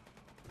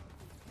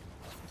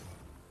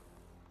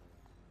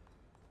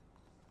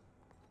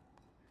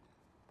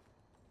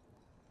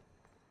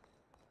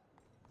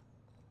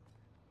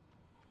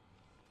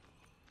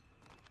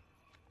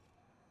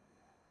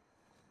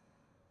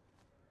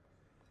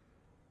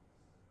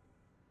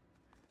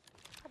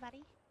 Hi,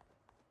 buddy.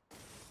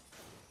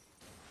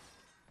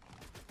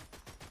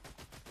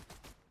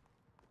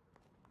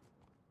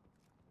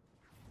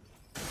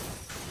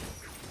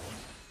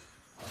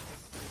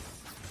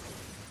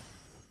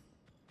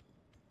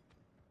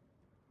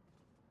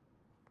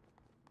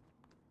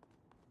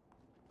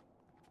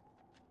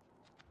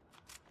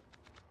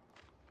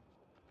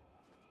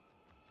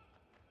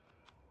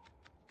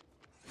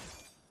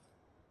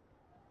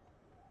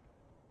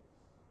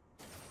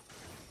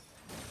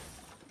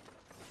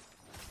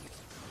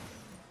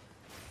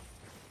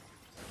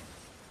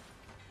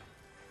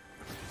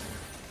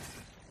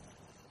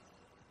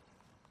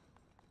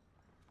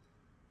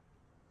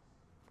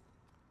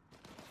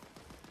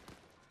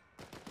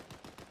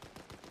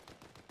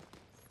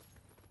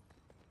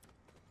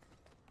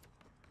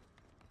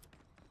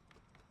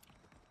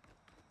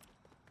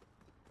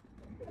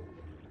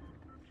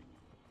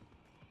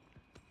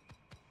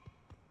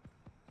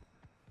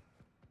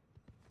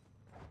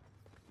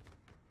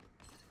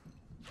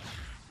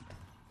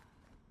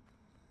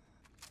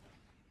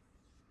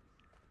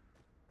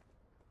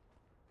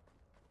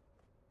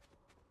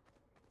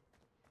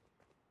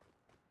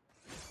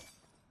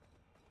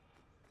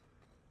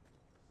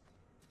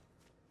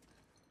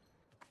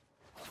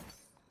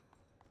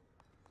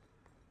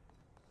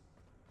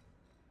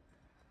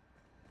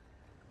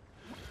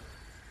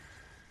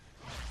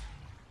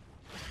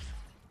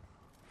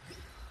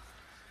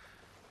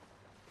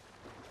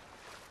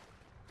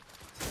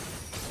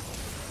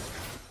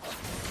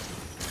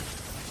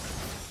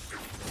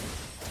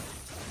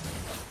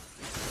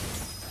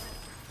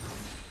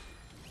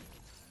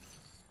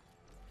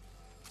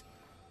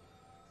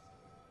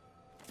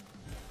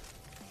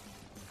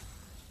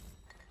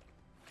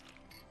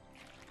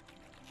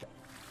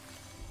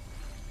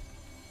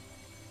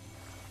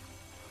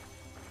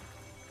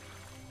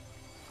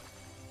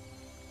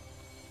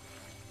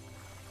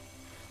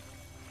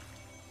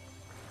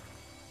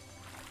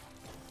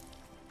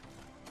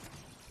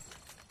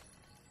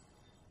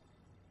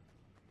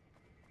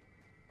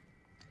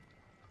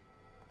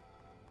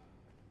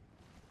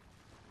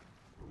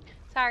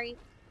 Sorry,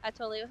 I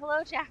totally.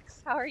 Hello,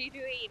 Jax. How are you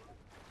doing?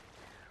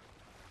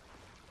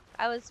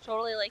 I was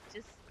totally like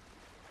just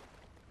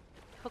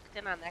hooked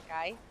in on that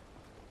guy.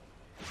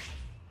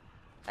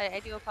 I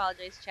do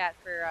apologize, chat,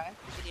 for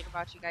forgetting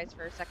about you guys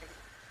for a second.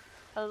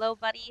 Hello,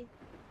 buddy.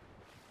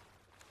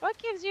 What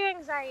gives you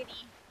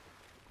anxiety?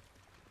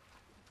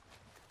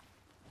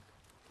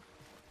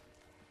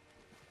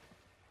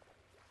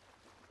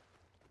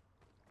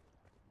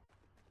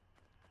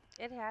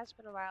 It has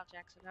been a while,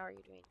 Jackson. How are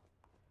you doing?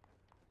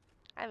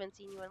 I haven't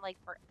seen you in like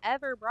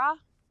forever, brah.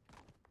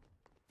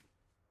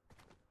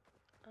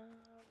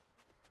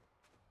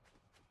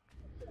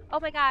 Oh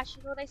my gosh,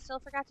 you know what I still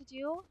forgot to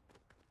do?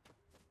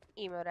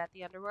 Emote at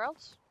the Underworld.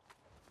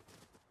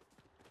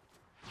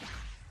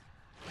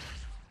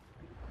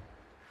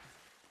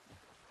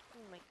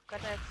 Oh my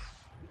goodness.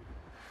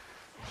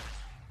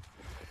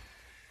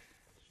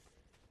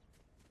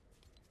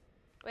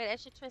 Wait, I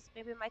should twist.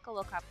 Maybe Michael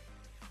will come.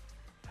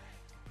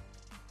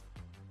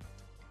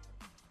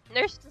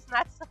 Nurse does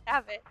not still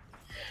have it.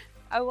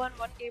 I won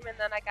one game and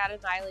then I got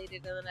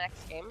annihilated in the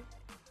next game.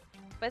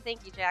 But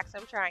thank you, Jax.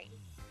 I'm trying.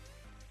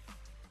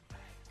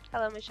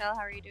 Hello, Michelle.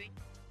 How are you doing?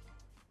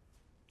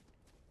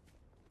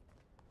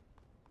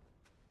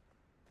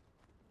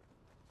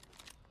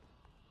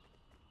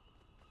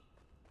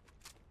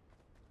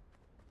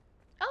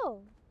 Oh,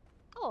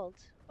 gold.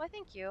 Why,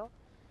 thank you.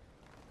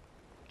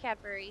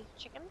 Cadbury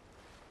chicken.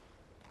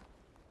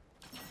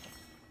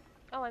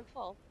 Oh, I'm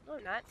full. No,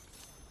 I'm not.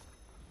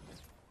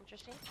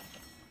 Interesting.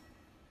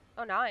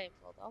 Oh, now I am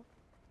full, though.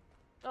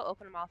 I'll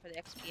open them all for the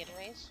XP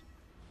anyways.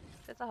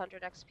 It's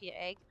 100 XP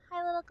egg.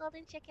 Hi, little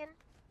golden chicken.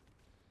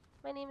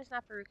 My name is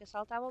not Veruca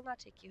Salt. I will not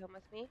take you home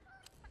with me.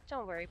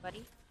 Don't worry,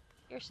 buddy.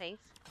 You're safe.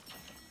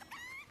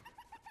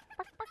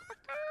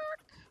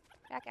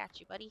 Back at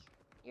you, buddy.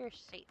 You're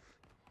safe.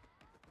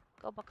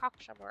 Go bakok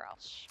somewhere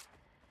else.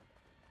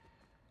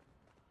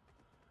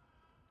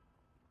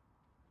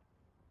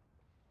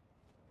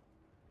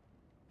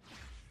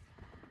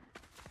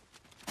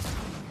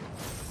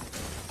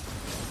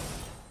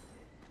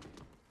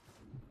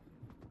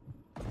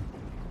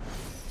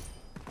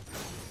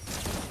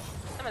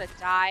 I'm gonna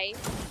die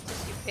to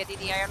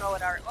stupidity. I don't know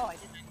what our... Oh, I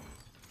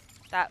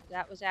didn't.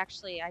 That was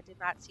actually... I did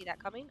not see that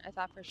coming. I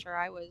thought for sure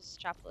I was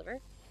chopped liver.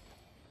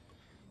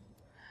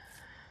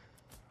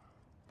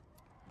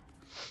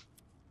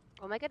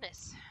 Oh my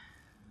goodness.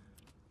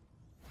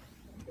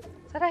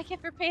 That's what I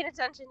get for paying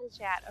attention to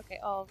chat. Okay,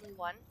 oh, only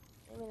one.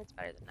 I mean, it's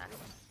better than none.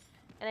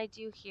 And I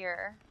do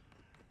hear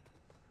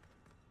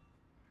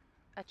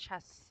a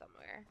chest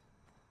somewhere.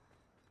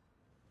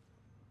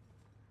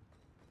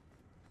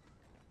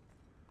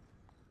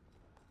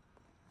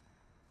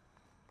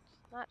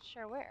 Not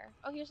sure where.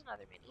 Oh, here's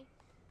another mini.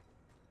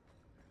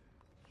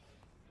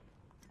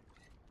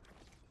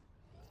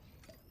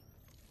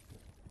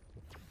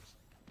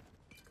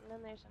 And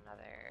then there's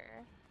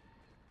another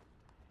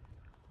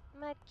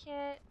med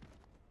kit.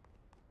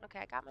 Okay,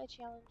 I got my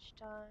challenge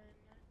done.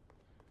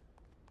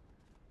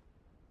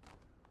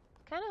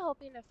 Kind of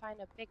hoping to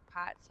find a big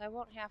pot so I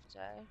won't have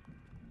to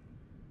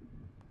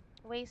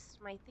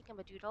waste my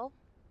thingamadoodle.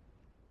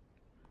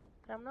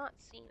 But I'm not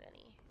seeing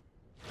any.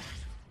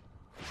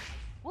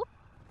 Whoop!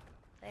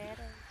 There it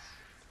is.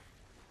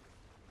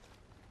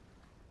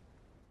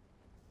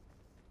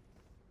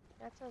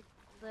 That's a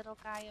little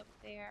guy up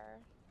there.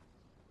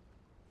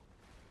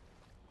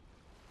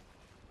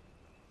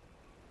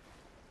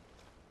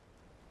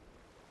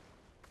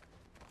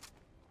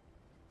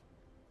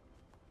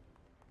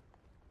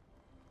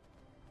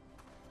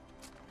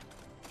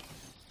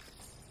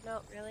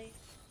 No, really?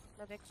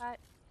 No big pot?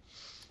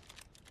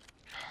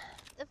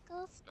 Of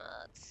course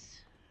not.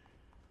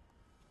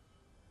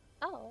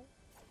 Oh.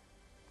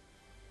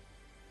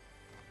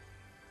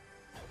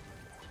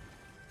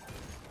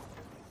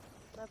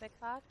 No big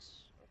pot?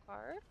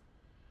 Okay.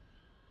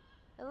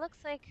 It looks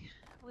like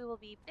we will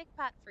be big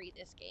pot free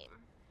this game.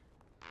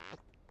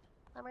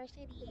 Summer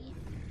City.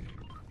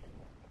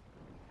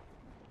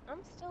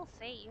 I'm still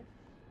safe.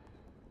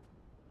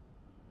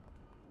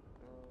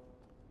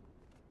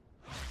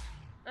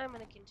 I'm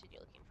gonna continue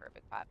looking for a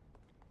big pot.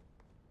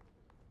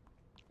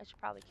 I should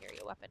probably carry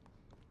a weapon.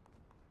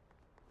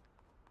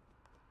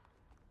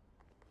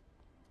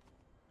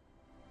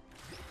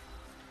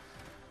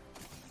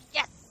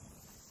 Yes!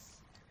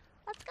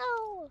 Let's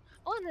go!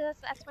 Oh, and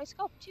that's my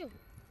scope too.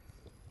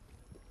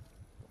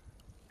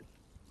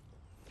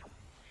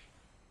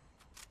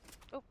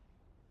 Oh,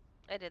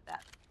 I did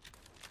that.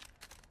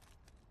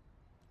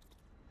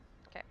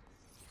 Okay.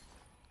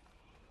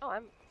 Oh,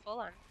 I'm full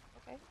on.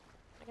 Okay.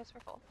 I guess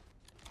we're full.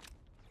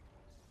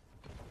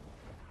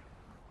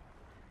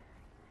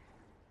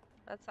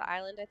 That's the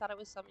island. I thought it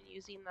was someone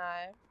using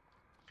the...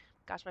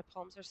 Gosh, my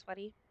palms are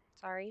sweaty.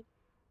 Sorry.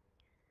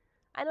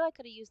 I know I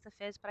could have used the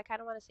fizz, but I kind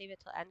of want to save it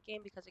till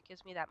endgame because it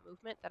gives me that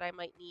movement that I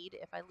might need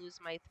if I lose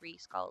my 3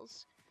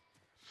 skulls.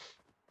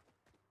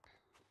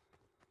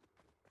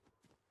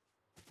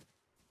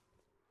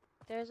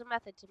 There's a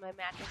method to my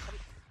madness.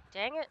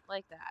 Dang it,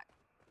 like that.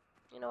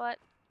 You know what?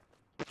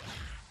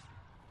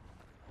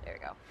 There we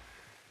go.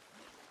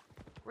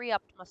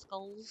 Re-upped my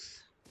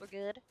skulls. We're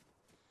good.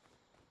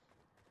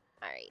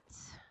 Alright.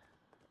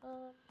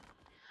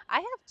 I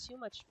have too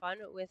much fun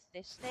with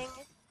this thing,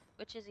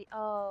 which is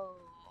oh,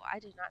 I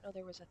did not know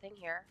there was a thing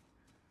here.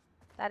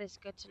 That is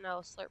good to know.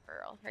 Slurp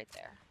barrel right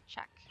there.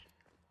 Check.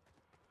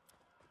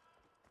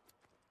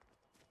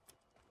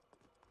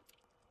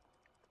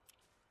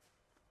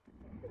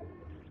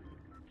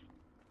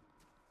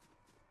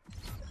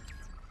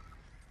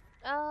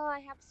 Oh,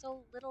 I have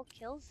so little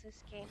kills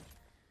this game.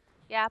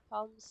 Yeah,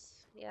 palms.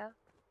 Yeah.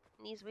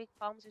 Knees weak,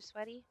 palms are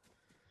sweaty.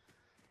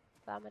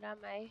 Vomit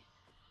on my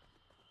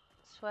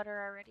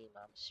sweater already,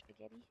 mom's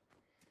spaghetti.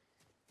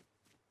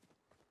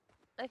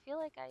 I feel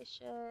like I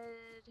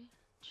should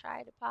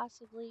try to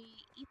possibly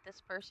eat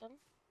this person.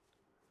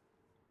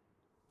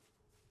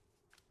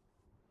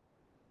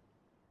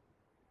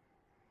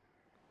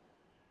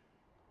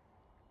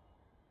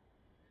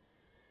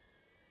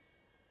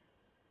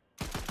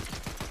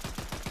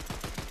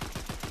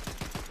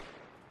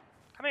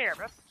 Come here,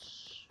 bitch.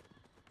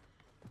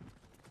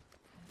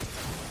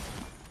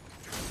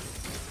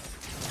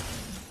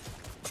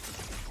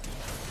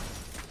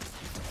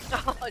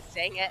 Oh,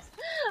 dang it.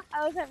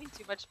 I was having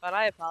too much fun.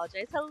 I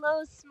apologize.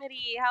 Hello,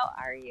 Smitty. How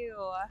are you?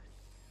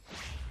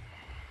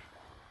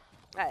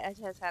 I have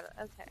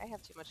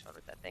too much fun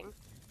with that thing.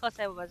 Plus,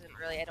 I don't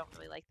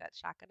really like that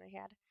shotgun I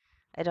had.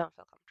 I don't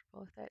feel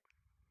comfortable with it.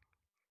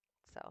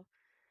 So,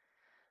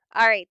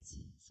 all right.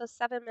 So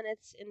 7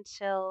 minutes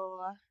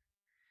until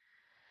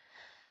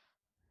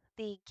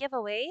the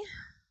giveaway.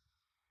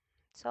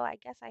 So I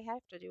guess I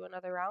have to do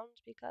another round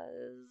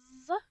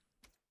because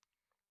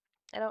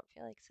I don't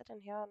feel like sitting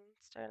here and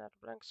staring at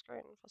a blank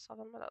screen for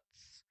 7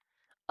 minutes.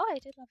 Oh, I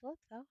did level up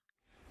though.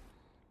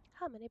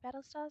 How many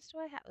battle stars do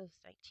I have? Oh,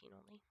 it's 19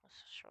 only.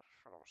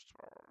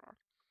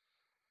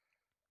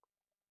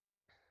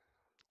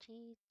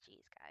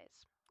 GG's,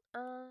 guys.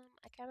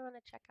 I kind of want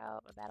to check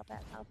out my battle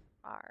pass how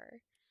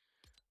far.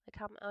 Like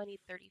how I need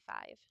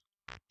 35.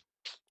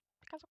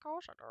 Because of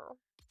course I do.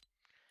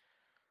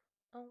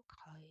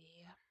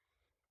 Okay.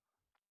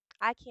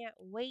 I can't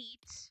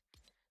wait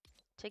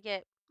to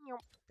get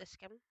the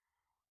skin.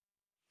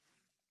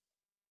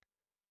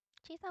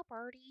 Cheese out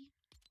birdie.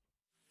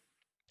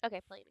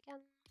 Okay, playing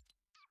again.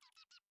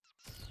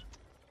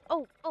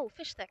 Oh,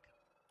 fish stick.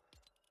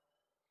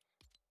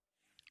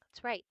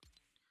 That's right.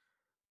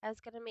 I was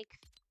gonna make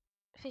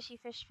fishy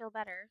fish feel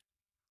better.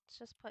 Let's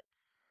just put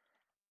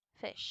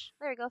fish.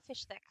 There we go, fish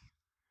stick.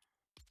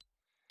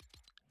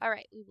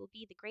 Alright, we will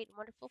be the great and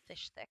wonderful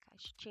fish stick. I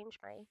should change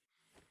my...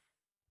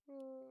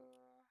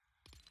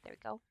 there we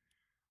go.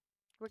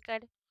 We're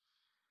good.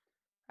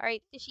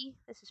 Alright, fishy.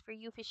 This is for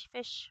you, fishy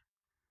fish.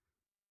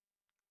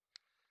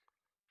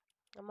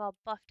 I'm all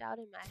buffed out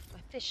in my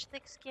fish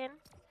stick skin.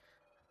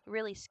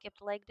 Really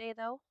skipped leg day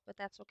though, but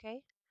that's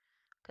okay.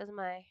 Because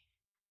my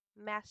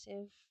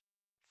massive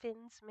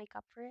fins make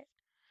up for it.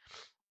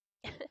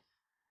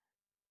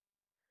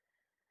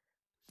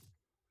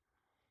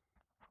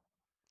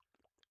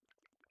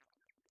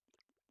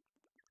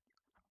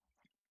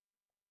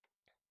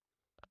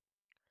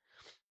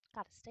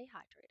 Gotta stay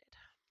hydrated.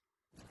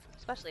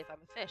 Especially if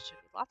I'm a fish. I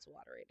need lots of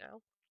water right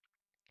now.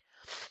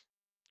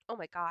 Oh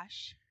my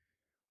gosh.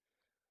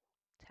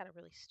 Had a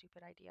really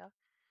stupid idea.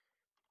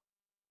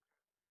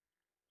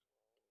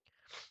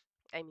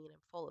 I mean,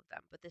 I'm full of them,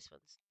 but this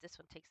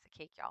one takes the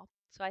cake, y'all.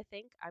 So I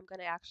think I'm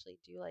gonna actually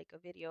do like a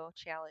video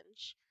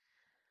challenge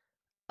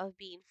of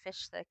being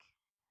fish sick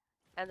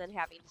and then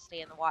having to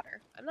stay in the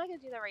water. I'm not gonna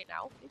do that right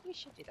now. Maybe we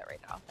should do that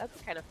right now. That'd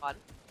be kind of fun.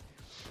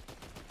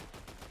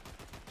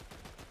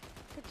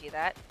 Could do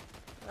that.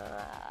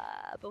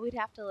 But we'd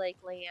have to like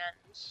land.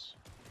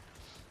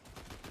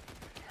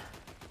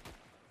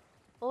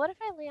 Well, what if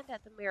I land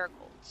at the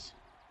Marigolds?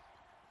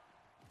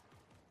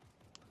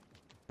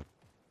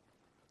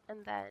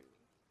 And then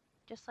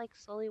just like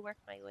slowly work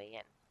my way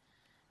in.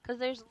 Because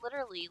there's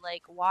literally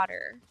like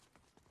water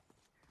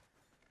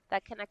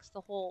that connects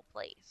the whole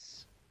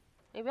place.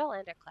 Maybe I'll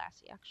land at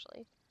Classy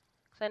actually.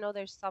 Because I know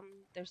there's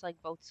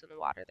like boats in the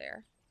water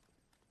there.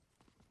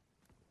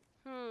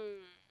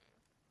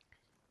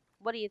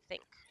 What do you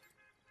think,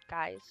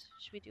 guys?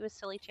 Should we do a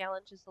silly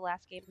challenge as the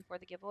last game before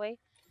the giveaway?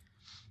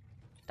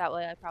 That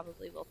way I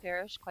probably will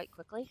perish quite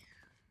quickly.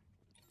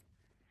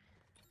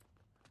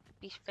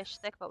 Be fish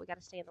thick, but we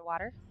gotta stay in the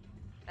water.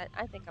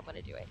 I think I'm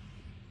gonna do it.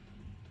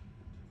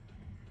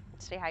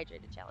 Stay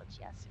hydrated challenge,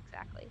 yes,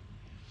 exactly.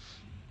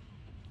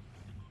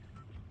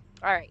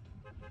 Alright.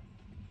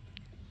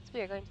 So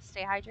we are going to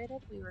stay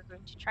hydrated. We were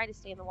going to try to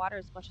stay in the water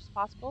as much as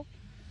possible.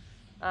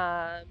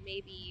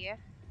 Maybe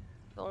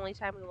the only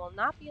time we will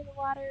not be in the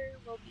water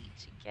will be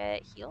to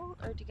get heal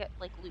or to get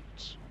like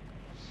loot.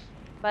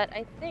 But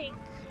I think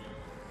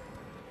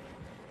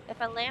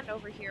if I land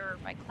over here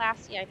by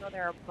Classy, I know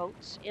there are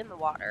boats in the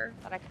water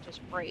that I could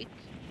just break.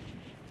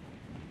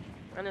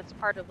 And it's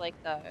part of like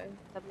the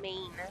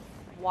main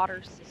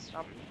water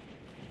system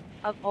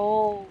of,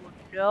 oh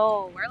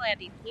no, we're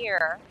landing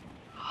here.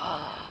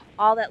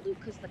 All that loot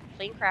because the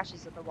plane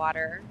crashes in the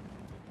water.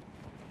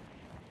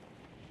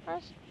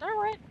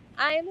 Alright.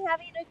 I'm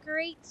having a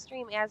great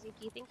stream,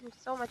 Azuki. Thank you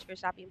so much for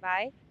stopping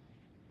by.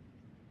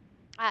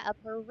 I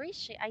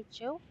appreciate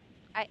you.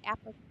 I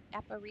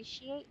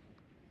appreciate.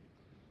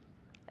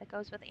 That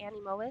goes with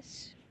Annie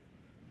Mois.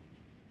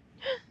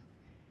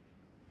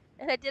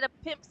 And I did a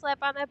pimp slap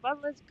on that bun.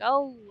 Let's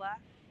go.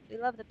 We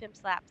love the pimp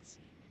slaps.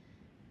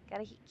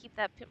 Gotta keep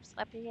that pimp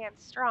slappy hand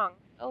strong.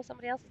 Oh,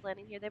 somebody else is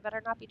landing here. They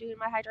better not be doing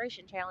my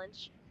hydration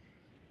challenge.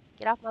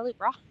 Get off my loop,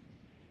 bro.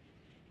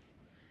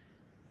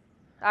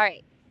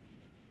 Alright.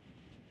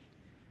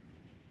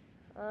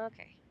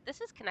 Okay.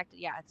 This is connected.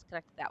 Yeah, it's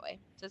connected that way.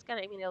 So it's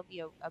gonna, I mean, it'll be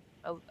a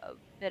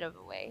bit of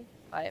a way,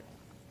 but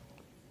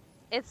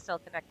it's still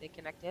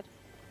connected.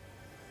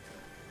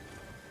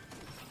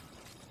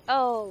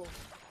 Oh,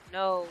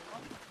 no.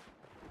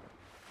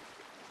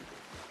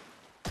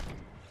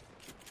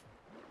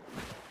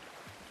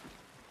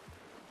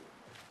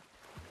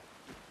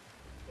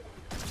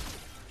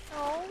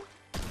 Oh,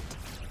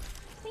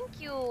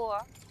 thank you.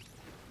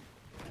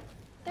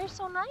 They're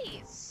so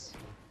nice.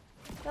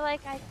 They're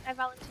like, I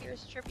volunteer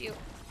as tribute.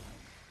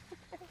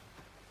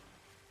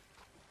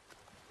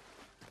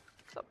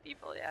 Some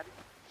people, yeah.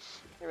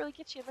 They really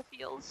get you in the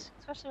feels.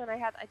 Especially when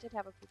I did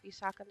have a poopy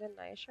sock on, didn't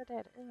I? I sure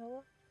did.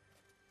 Ew.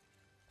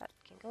 That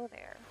can go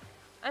there.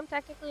 I'm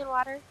technically in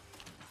water.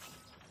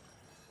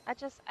 I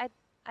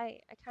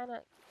kind of,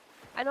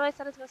 I know I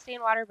said it's gonna stay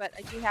in water, but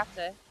I do have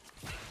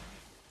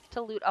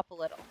to loot up a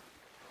little.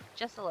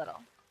 Just a little.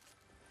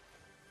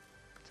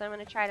 So I'm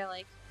gonna try to,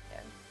 like,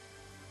 yeah.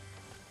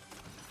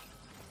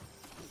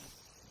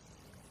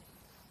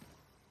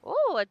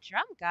 Ooh, a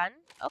drum gun.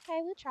 Okay,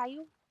 we'll try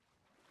you.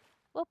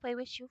 We'll play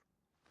with you.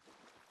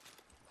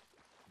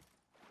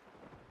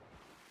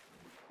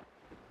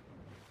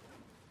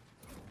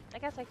 I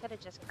guess I could have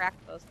just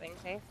cracked those things,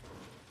 hey?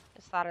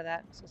 Just thought of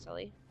that. So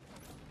silly.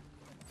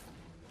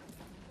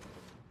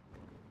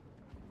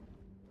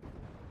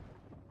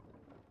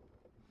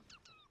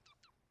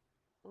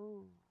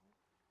 Ooh.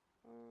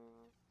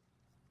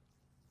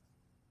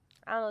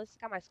 I don't know, this has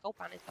got my scope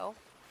on it, though.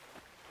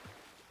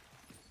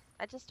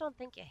 I just don't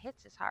think it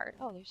hits as hard.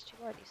 Oh, there's 2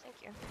 more of these. Thank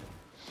you.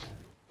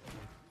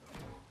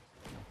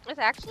 It's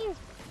actually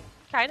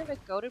kind of a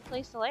goated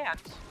place to land.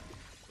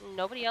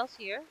 Nobody else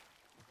here.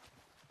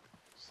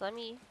 Just let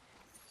me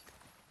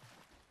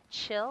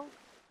chill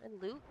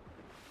and loot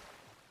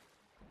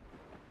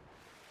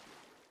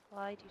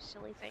while I do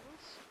silly things.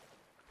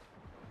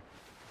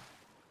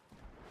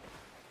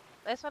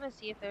 I just want to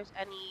see if there's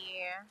any...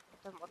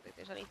 It doesn't look like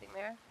there's anything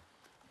there.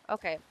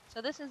 Okay,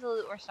 so this is the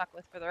loot we're stuck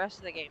with for the rest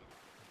of the game.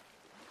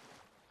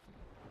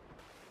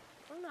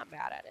 I'm not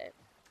bad at it.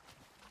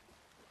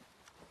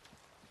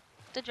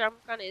 The drum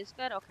gun is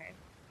good? Okay.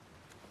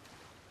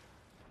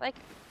 Like,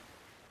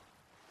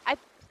 I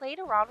played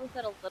around with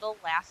it a little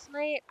last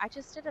night. I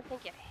just didn't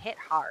think it hit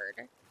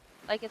hard.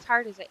 Like, it's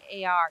hard as an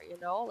AR, you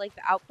know? Like,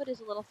 the output is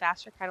a little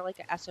faster, kind of like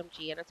an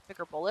SMG, and it's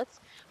bigger bullets,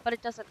 but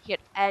it doesn't hit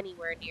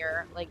anywhere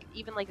near, like,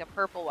 even like a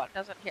purple one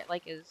doesn't hit,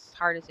 like, as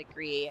hard as the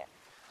green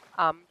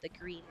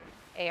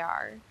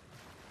AR.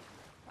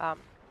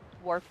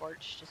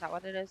 Warforged, is that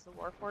what it is? The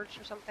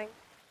Warforged or something?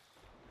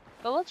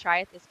 But we'll try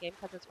it this game,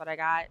 because it's what I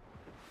got.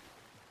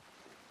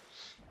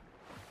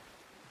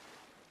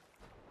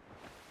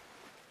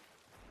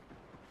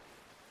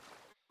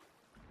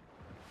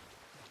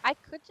 I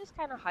could just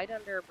kind of hide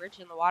under a bridge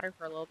in the water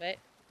for a little bit.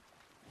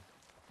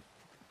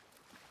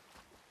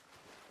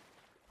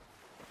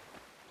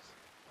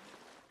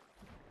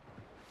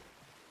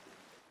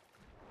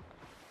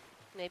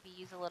 Maybe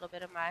use a little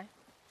bit of my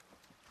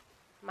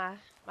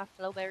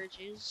flowberry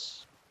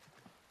juice.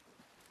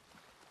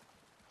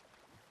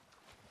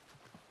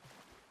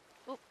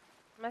 Oop,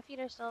 my feet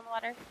are still in the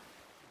water.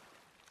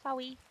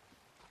 Sorry.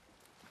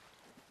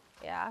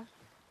 Yeah.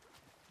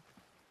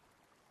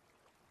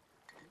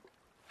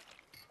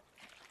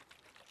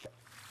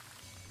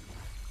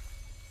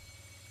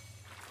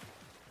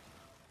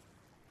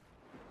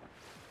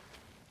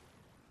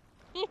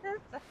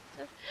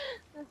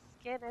 The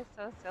skin is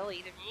so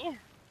silly to me.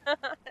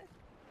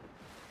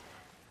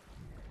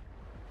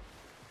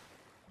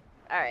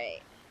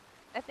 Alright.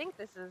 I think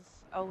this is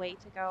a way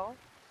to go.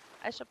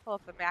 I should pull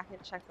up the map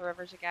and check the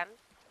rivers again.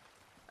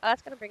 Oh,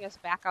 that's gonna bring us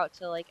back out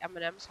to, like,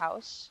 Eminem's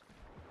house.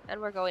 And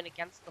we're going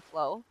against the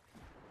flow.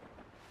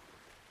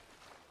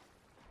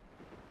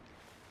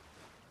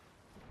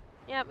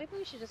 Yeah, maybe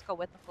we should just go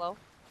with the flow.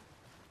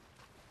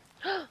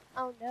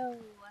 Oh no.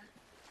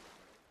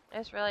 I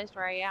just realized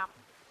where I am.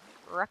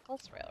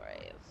 Reckless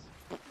Railways.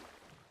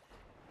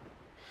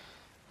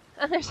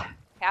 And there's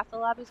half the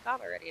lobby's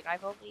gone already, and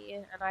I've only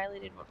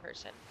annihilated 1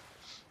 person.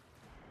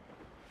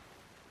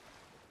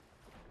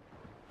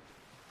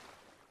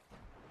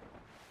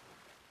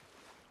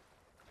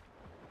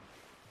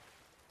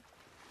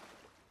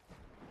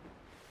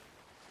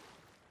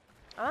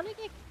 I want to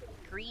get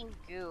green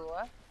goo.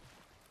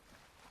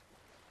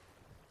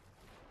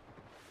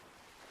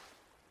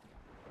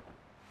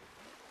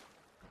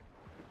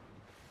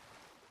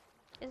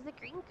 Is the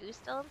green goo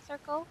still in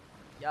circle?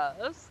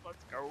 Yes,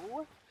 let's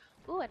go.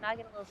 Ooh, and now I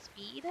get a little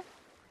speed.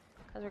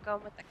 Because we're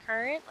going with the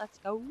current. Let's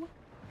go.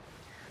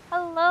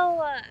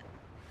 Hello,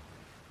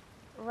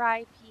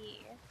 Rye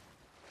P.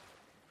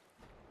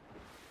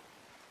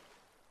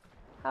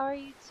 How are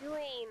you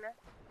doing?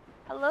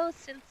 Hello,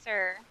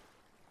 Censor.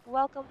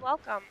 Welcome,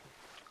 welcome.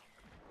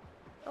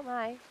 Oh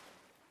my.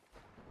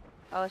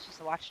 Oh, it's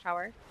just a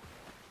watchtower.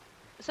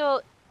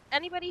 So,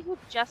 anybody who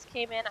just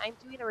came in, I'm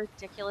doing a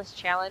ridiculous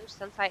challenge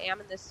since I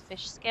am in this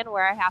fish skin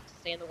where I have to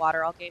stay in the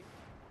water all game.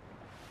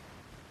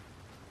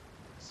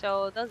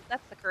 So,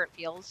 that's the current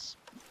feels.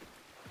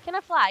 Can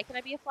I fly? Can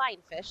I be a flying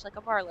fish, like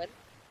a marlin?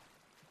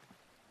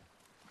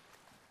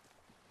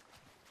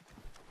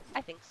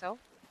 I think so.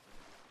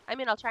 I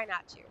mean, I'll try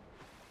not to.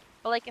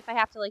 But, like, if I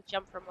have to, like,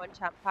 jump from one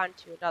pond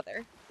to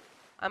another,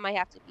 I might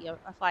have to be a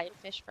flying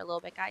fish for a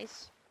little bit,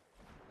 guys.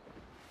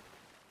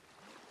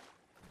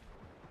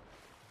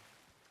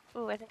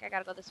 Ooh, I think I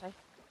gotta go this way.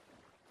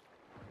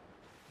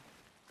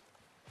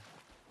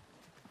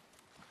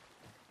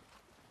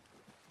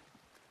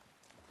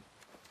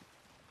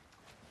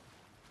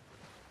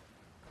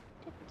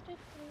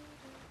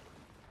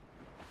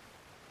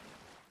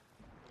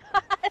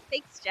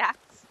 Thanks, Jax.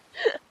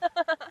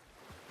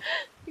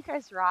 You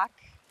guys rock.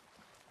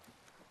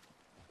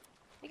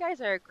 You guys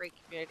are a great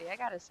community, I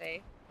gotta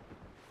say.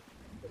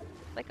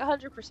 Like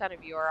 100%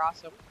 of you are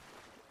awesome.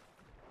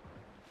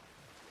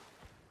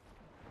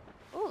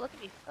 Ooh, look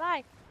at me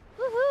fly.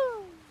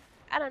 Woohoo!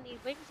 I don't need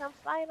wings, I'm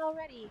flying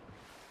already.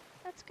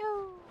 Let's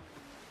go.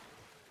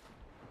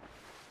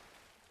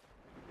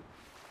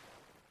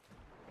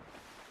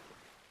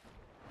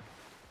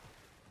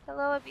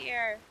 Hello,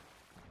 Abir.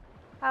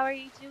 How are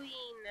you doing?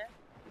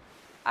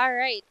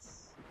 Alright.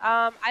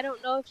 I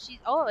don't know if she...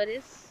 Oh, it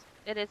is.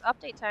 It is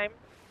update time.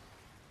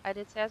 I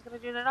did say I was going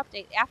to do an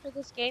update after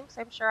this game, because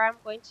I'm sure I'm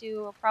going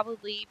to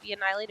probably be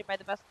annihilated by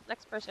the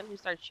next person who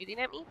starts shooting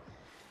at me.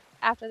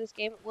 After this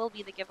game will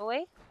be the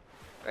giveaway.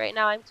 Right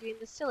now I'm doing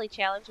the silly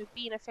challenge of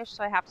being a fish,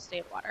 so I have to stay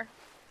in water.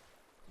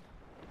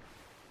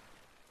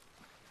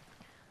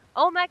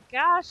 Oh my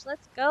gosh,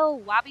 let's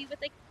go. Wobby with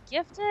the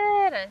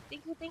gifted.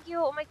 Thank you, thank you.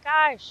 Oh my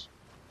gosh.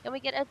 Can we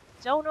get a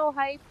dono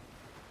hype?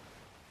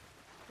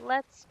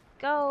 Let's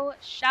go.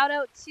 Shout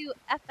out to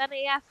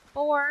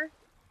FNAF4.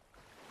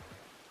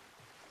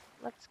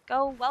 Let's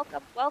go.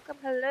 Welcome, welcome.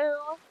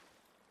 Hello.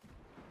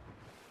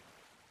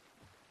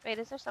 Wait,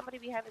 is there somebody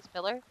behind this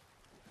pillar?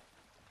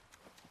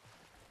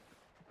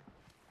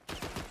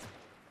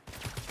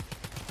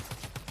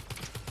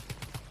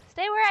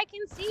 Stay where I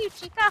can see you,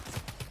 chica.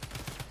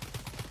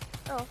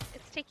 Oh,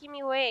 it's taking me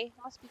away.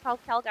 It must be called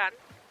Calgon.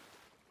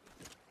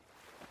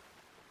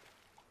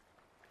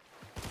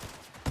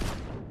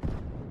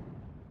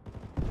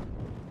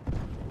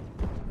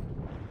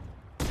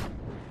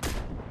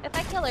 If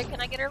I kill her, can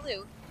I get her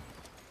loot?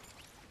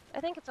 I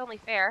think it's only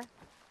fair.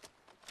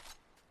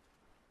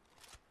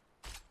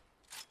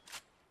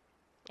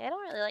 Yeah, I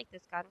don't really like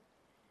this gun.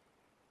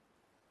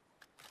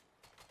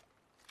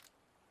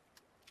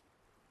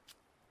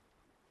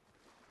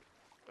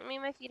 I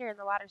mean, my feet are in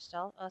the water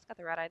still. Oh, it's got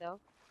the red eye, though.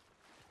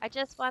 I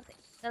just want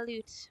the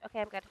loot. Okay,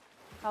 I'm good.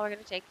 That's all we're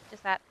gonna take.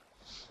 Just that.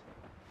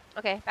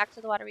 Okay, back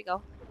to the water we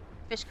go.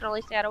 Fish can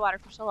only stay out of water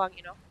for so long,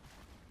 you know.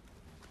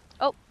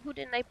 Oh, who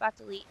did Nightbot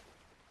delete?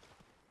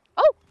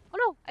 Oh! Oh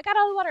no! I got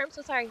out of the water. I'm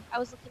so sorry. I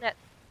was looking at...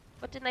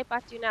 What did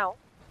Nightbot do now?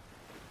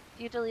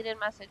 You deleted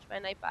message by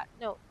Nightbot.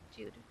 No,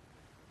 dude.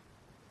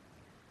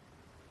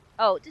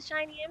 Oh, to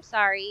Shiny, I'm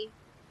sorry.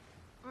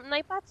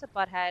 Nightbot's a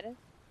butthead.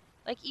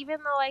 Like, even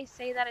though I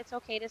say that it's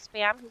okay to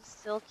spam, he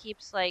still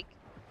keeps, like,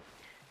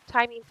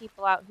 timing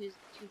people out who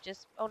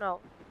just... Oh no.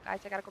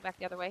 Guys, I gotta go back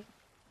the other way.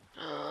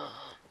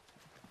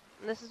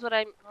 And this is what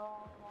I'm...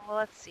 Oh,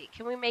 let's see.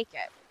 Can we make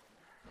it?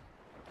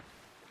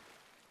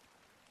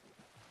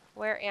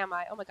 Where am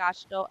I? Oh my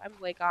gosh, no, I'm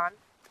way gone.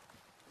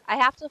 I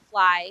have to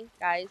fly,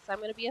 guys. I'm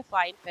going to be a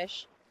flying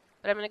fish.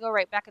 But I'm going to go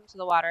right back into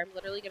the water. I'm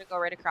literally going to go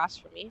right across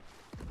from me.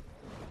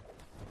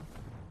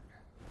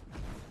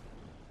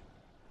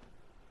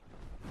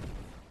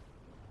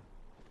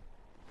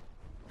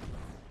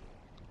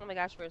 Oh my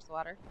gosh, where's the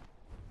water?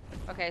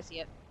 Okay, I see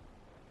it.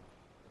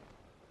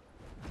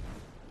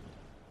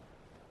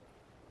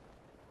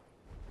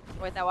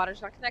 Wait, that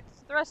water's not connected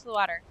to the rest of the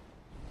water.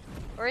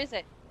 Or is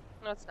it?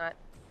 No, it's not.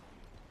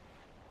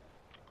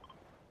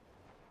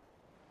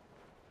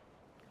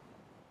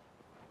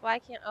 Why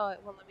can't... Oh, it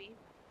won't let me...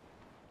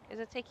 Is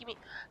it taking me...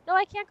 No,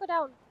 I can't go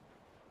down.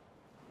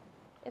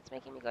 It's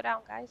making me go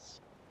down, guys.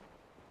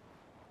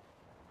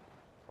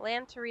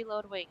 Land to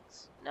reload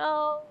wings.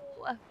 No!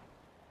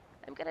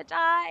 I'm gonna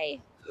die!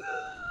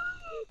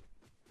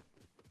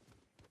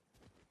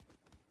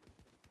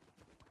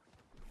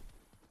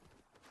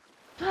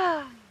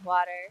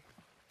 Water.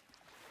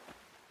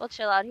 We'll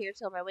chill out here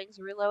till my wings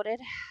are reloaded.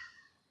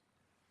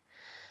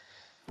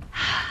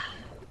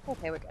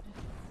 Okay, we're good.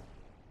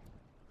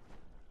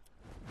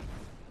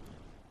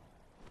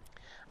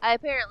 I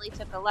apparently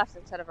took a left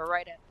instead of a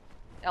right at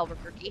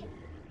Albuquerque.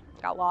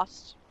 Got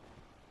lost.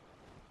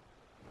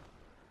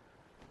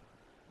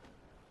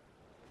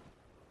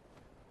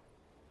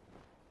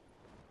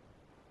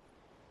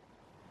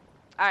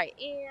 Alright,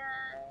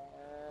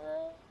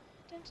 and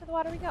into the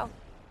water we go.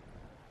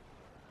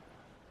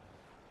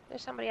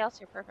 There's somebody else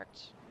here.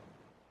 Perfect.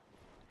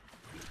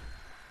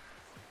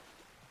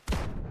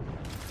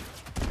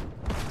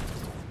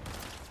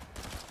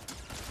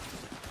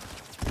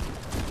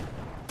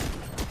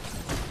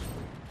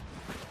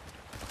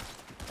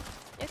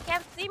 You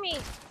can't see me.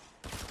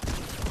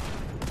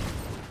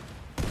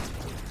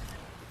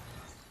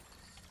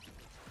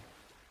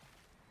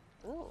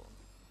 Ooh.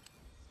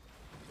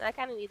 I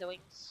kind of need the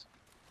wings.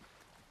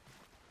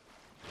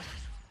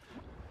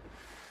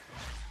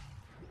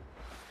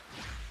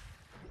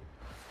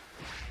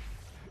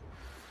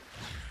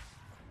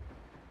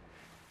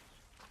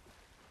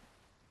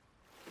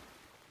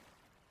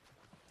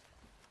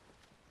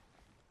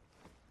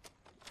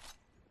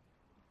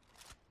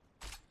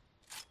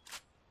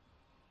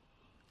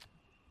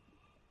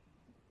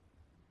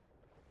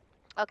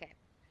 Okay.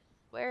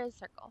 Where is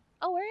circle?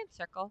 Oh, we're in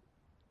circle.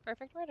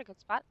 Perfect. We're in a good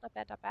spot. Not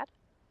bad, not bad.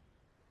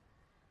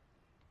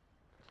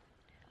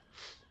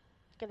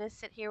 Gonna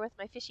sit here with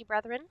my fishy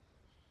brethren.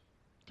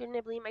 They're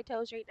nibbling my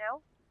toes right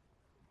now.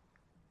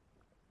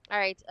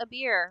 Alright, a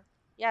beer.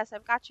 Yes,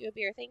 I've got you a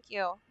beer. Thank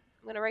you.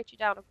 I'm gonna write you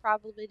down. I'll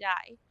probably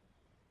die.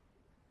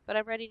 But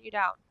I'm writing you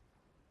down.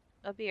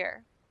 A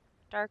beer.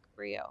 Dark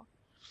Brio.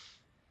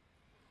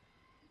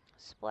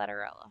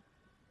 Splatterella.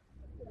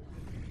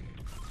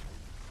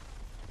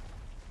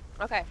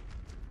 Okay.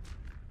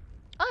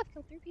 Oh, I've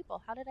killed 3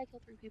 people. How did I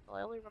kill 3 people?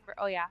 I only remember.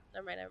 Oh, yeah.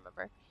 Never mind. I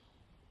remember.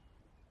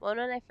 One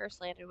when I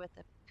first landed with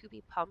the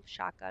poopy pump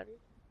shotgun.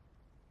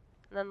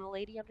 And then the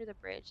lady under the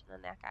bridge. And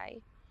then that guy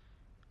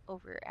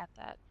over at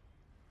that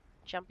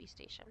jumpy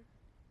station.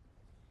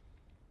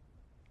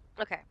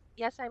 Okay.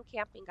 Yes, I'm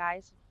camping,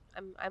 guys.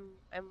 I'm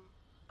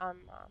on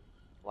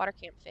water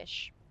camp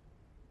fish.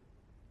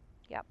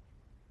 Yep.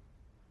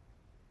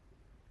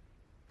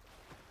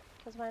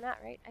 Because why not,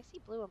 right? I see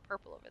blue and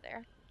purple over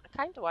there. I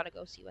kind of want to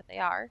go see what they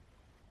are.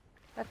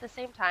 But at the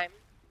same time,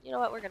 you know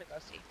what? We're going to go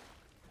see.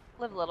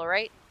 Live a little,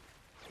 right?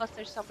 Plus,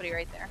 there's somebody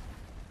right there.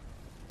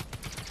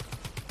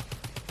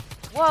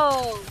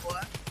 Whoa!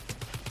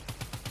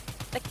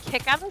 The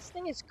kick on this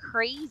thing is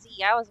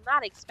crazy. I was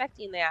not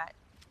expecting that.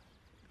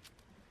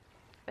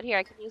 But here,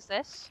 I can use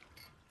this.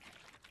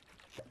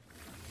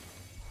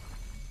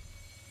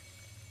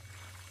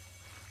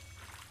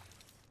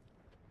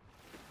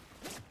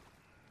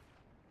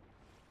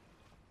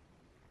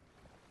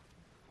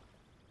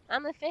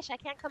 I'm the fish. I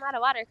can't come out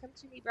of water. Come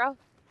to me, bro.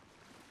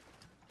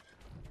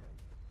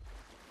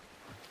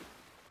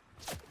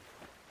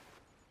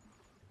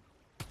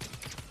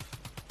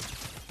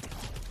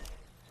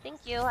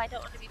 Thank you. I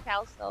don't want to be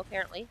pals, though,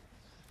 apparently.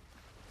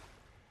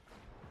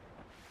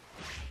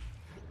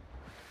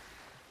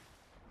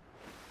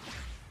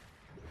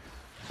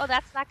 Oh,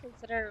 that's not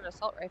considered an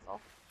assault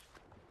rifle.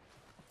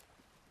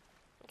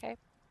 Okay.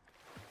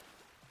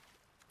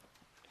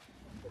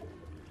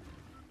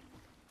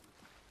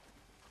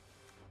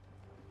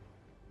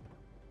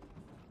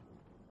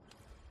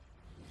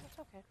 That's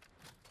okay.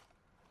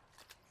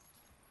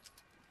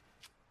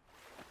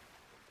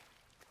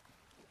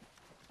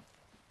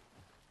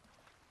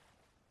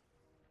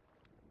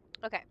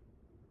 Okay.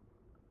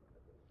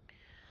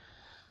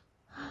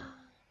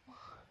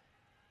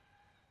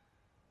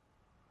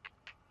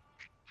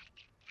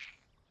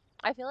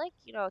 I feel like,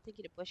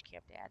 thinking of Bush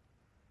Camp Dad.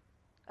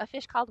 A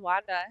fish called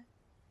Wanda.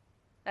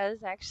 That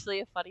is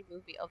actually a funny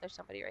movie. Oh, there's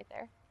somebody right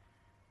there.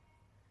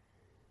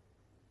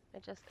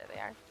 There they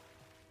are.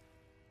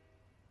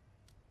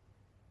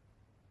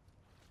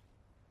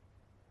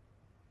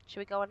 Should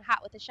we go in hot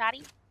with a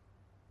shotty?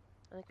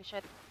 I think we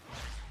should.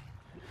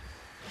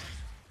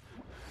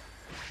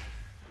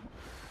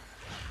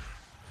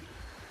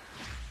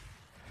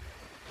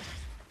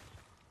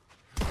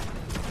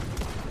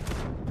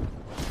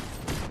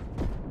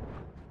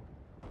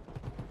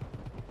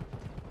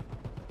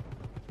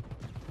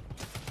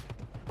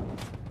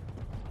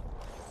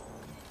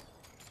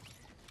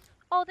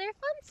 Oh, they're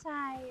fun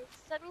size.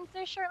 That means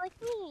they're short like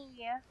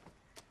me.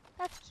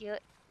 That's cute.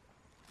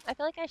 I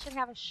feel like I should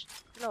have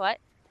you know what?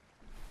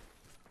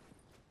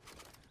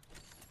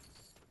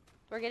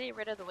 We're getting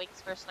rid of the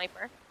wings for a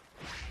sniper.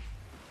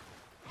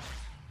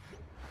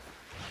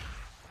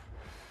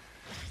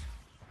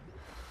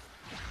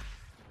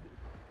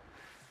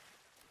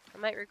 I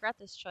might regret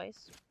this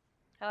choice.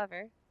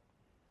 However,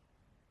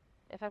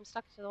 if I'm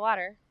stuck to the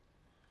water,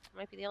 it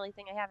might be the only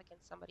thing I have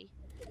against somebody.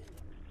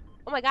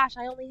 Oh my gosh,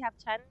 I only have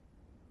 10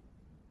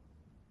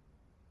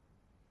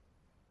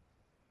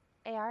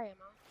 AR ammo.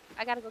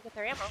 I gotta go get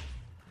their ammo.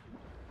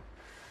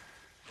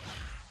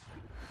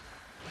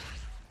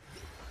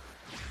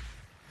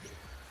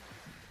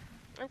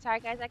 I'm sorry,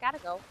 guys, I gotta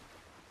go.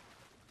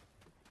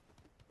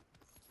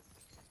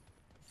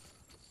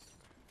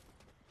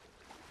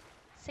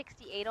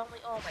 $68 only.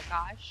 Oh my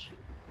gosh.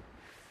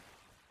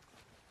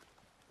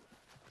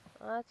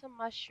 Oh, that's a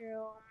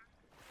mushroom.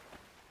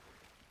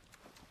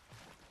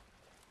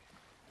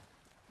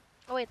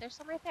 Oh wait, there's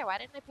some right there. Why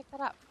didn't I pick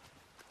that up?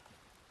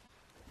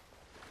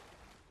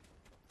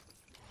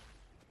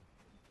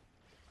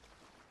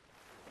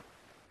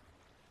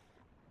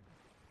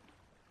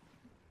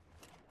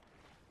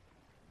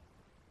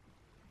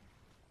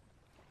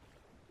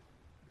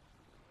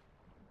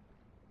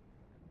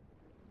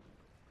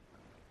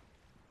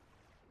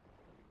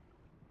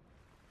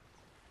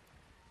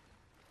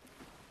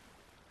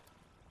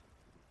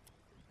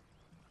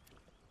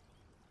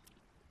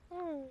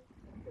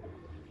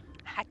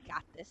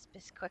 this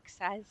Bisquick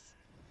says.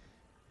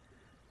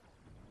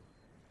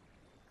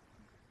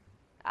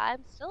 I'm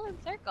still in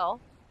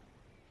circle.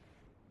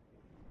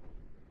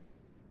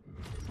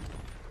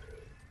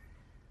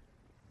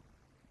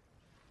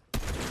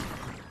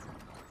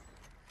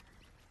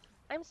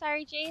 I'm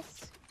sorry,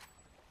 Jace.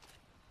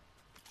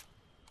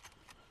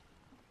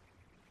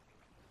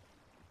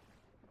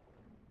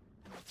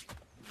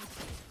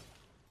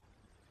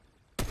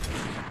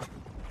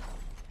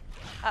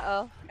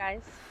 Uh-oh,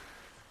 guys.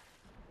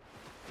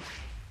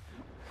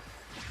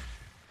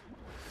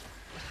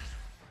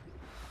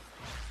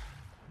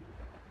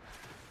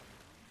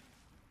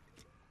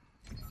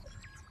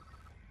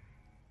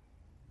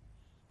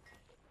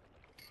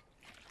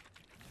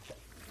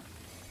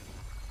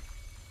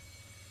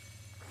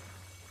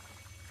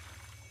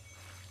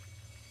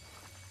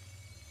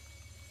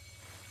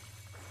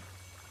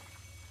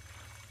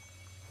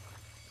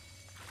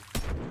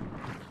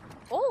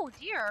 Oh,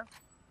 dear.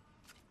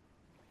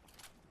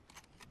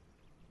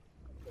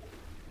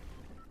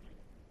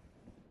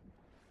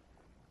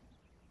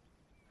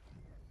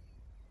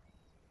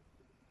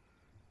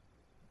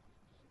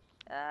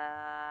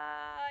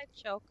 I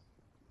choke.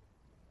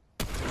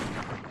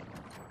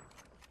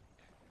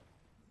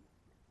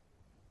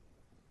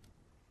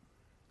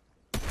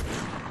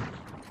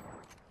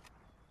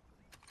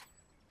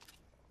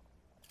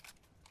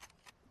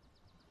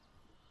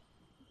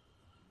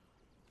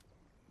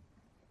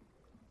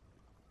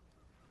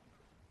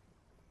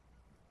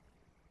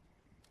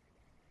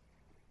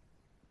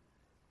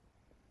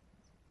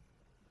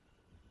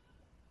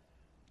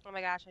 Oh my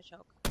gosh, I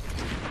choke.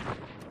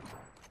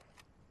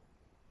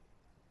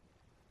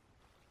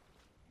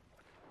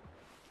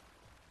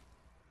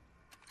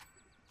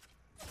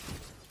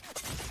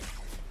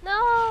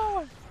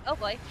 No! Oh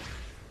boy.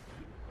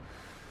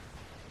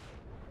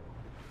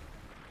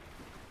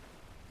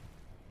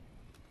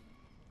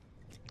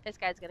 This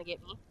guy's gonna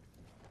get me.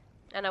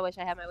 And I wish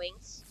I had my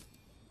wings.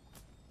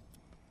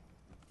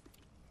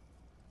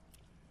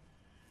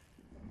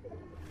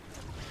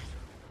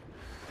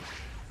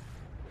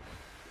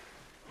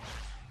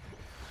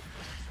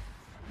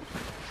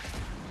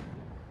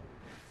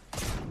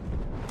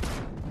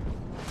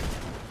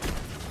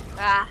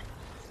 Ah.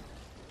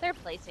 They're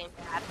placing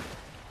bad.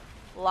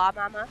 Law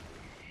Mama.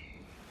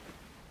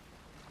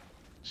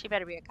 She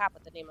better be a cop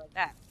with a name like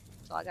that.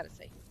 That's all I gotta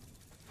say.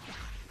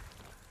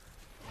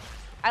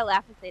 I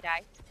laugh if they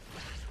die.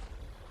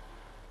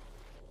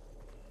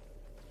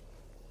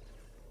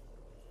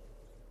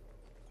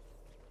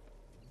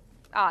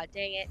 Aw,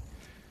 dang it.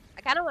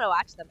 I kind of want to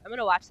watch them. I'm going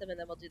to watch them and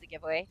then we'll do the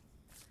giveaway.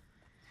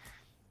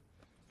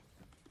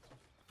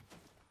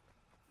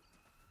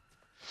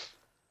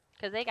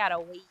 Because they got a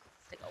ways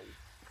to go.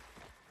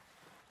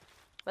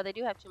 But they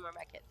do have 2 more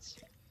medkits.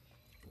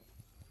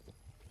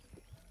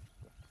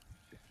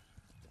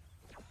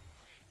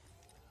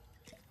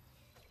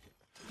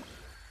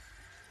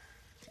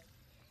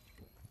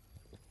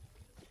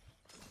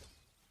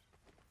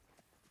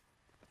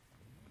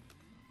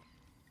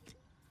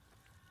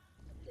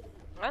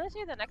 I want to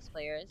see who the next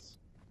player is.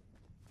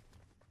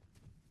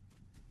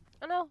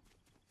 Oh no.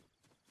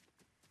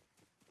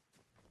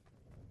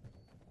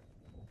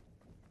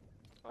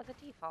 Well, it's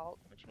a default,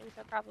 which means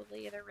they're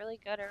probably either really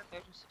good or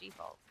they're just a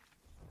default.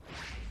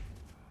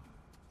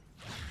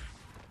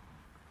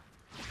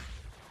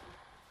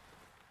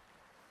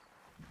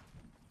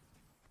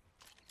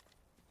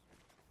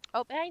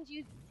 Oh, behind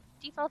you.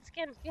 Default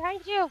skins.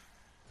 Behind you.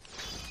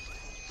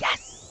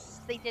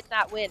 Yes! They did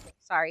not win.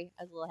 Sorry.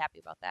 I was a little happy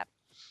about that.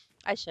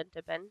 I shouldn't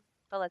have been.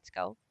 But let's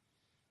go.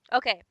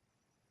 Okay.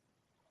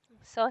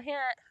 So,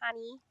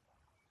 Honey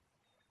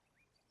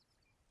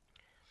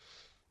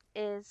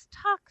is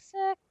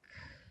toxic.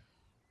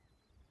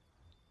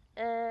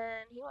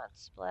 And he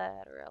wants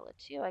Splatterella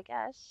too, I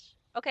guess.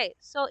 Okay,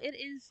 so it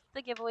is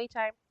the giveaway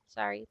time.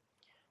 Sorry.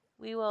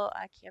 We will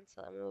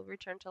cancel and we'll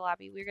return to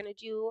lobby. We're going to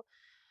do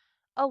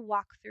a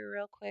walkthrough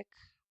real quick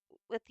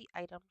with the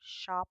item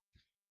shop.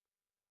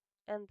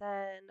 And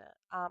then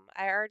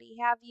I already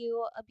have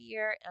you a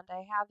beer and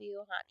I have you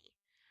honey.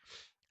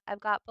 I've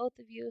got both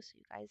of you, so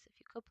you guys, if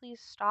you could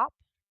please stop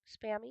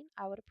spamming,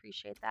 I would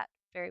appreciate that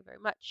very, very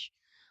much.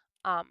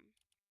 All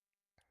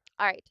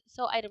right,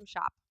 so item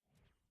shop.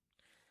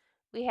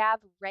 We have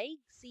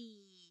Regsy.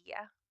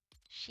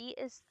 She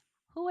is,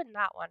 who would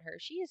not want her?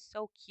 She is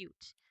so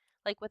cute.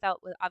 Like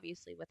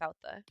obviously without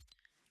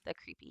the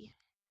creepy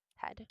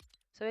head.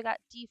 So we got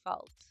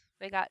default.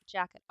 We got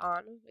jacket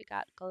on. We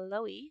got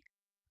glowy,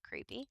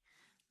 creepy.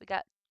 We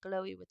got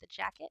glowy with the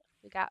jacket.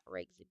 We got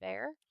Regsy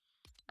Bear.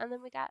 And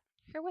then we got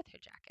her with her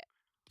jacket.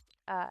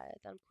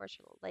 Then of course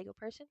her little Lego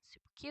person,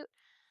 super cute.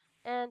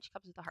 And she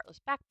comes with the heartless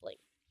back bling.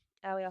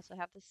 We also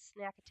have the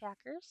snack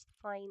attackers, the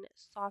flying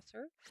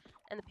saucer,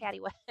 and the patty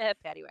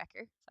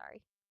whacker.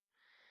 Sorry.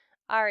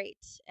 All right,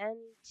 and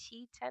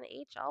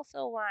T10H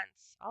also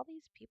wants all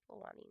these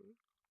people wanting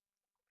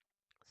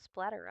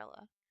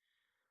Splatterella.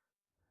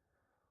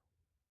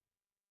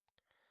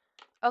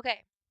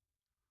 Okay.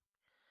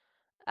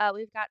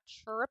 We've got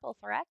triple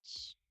threat.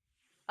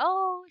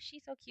 Oh,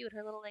 she's so cute.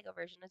 Her little Lego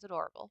version is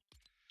adorable.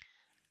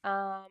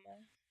 Um,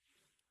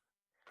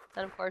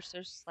 then of course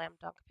there's Slam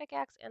Dunk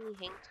Pickaxe and the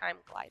Hang Time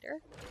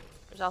Glider.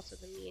 There's also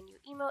the Me and You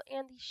emote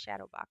and the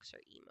Shadow Boxer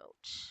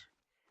emote.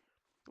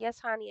 Yes,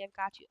 honey, I've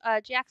got you.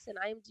 Jackson,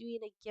 I am doing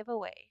a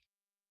giveaway.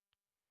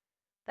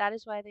 That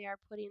is why they are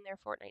putting their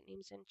Fortnite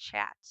names in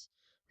chat.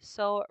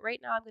 So right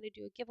now I'm going to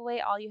do a giveaway.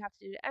 All you have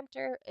to do to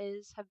enter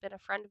is have been a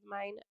friend of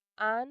mine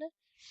on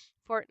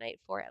Fortnite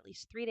for at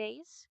least 3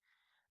 days.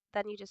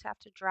 Then you just have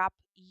to drop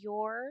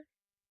your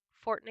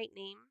Fortnite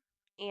name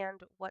and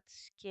what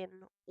skin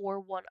or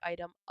one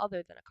item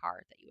other than a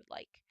car that you would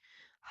like.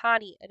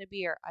 Hani and a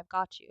beer, I've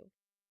got you.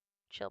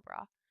 Chill,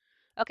 bra.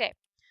 Okay,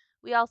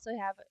 we also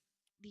have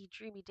the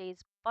Dreamy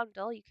Days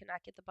bundle. You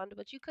cannot get the bundle,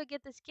 but you could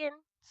get the skin.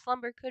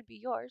 Slumber could be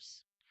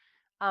yours.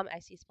 I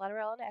see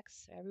Splatterella and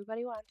X, so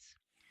everybody wants.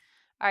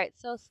 Alright,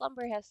 so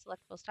Slumber has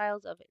selectable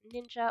styles of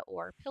ninja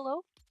or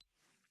pillow.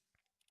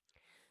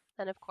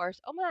 Then, of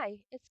course, oh my,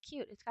 it's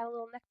cute. It's got a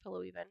little neck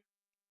pillow even.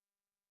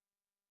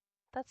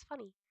 That's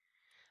funny.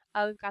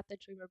 We've got the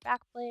Dreamer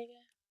back bling,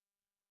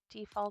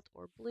 default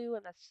or blue,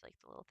 and that's like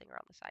the little thing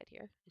around the side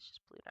here. It's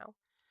just blue now.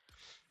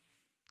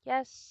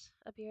 Yes,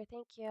 a beer,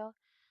 thank you.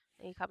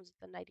 And he comes with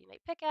the Nighty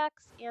Night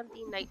pickaxe and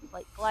the Night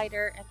Flight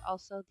glider, and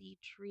also the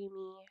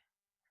Dreamy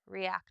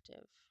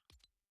reactive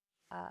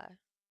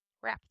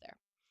wrap there.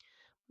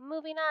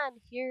 Moving on,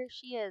 here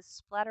she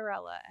is,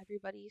 Splatterella,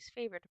 everybody's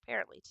favorite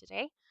apparently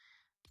today.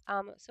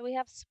 So we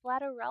have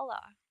Splatterella,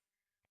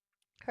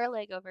 her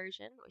Lego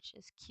version, which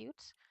is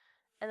cute.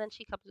 And then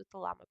she comes with the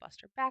Llama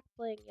Buster back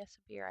bling. Yes,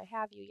 Abir, I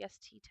have you. Yes,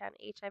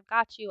 T10H, I've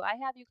got you. I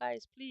have you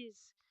guys,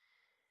 please.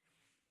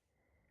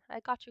 I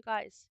got you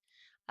guys.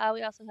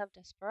 We also have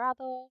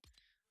Desperado.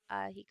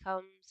 He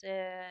comes,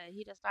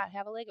 he does not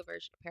have a Lego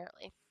version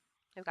apparently.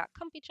 We've got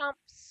Comfy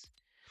Chomps.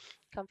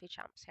 Comfy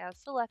Chomps has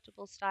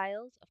selectable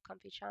styles of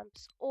Comfy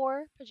Chomps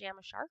or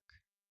Pajama Shark.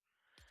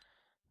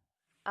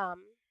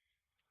 Um,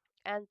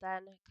 and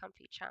then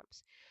Comfy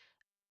Chomps.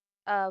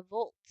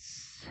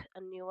 Volts,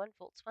 a new one.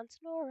 Volts wants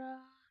Nora.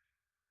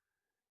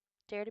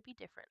 Dare to be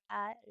different.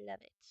 I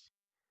love it.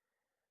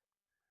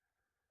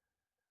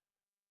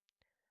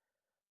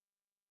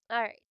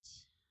 All right.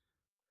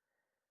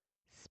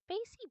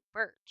 Spacey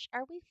Birch,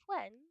 are we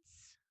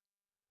friends?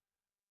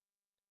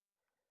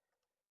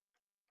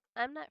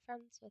 I'm not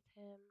friends with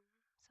him.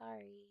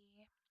 Sorry.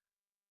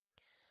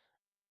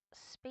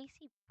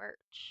 Spacey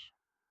Birch.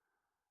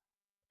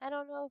 I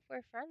don't know if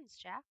we're friends,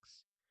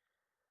 Jax.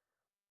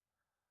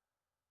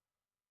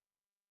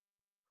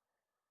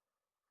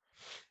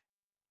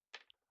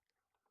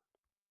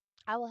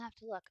 I will have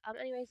to look.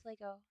 Anyways,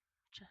 Lego,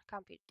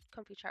 comfy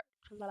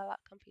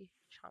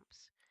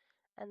chomps,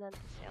 and then the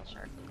Sail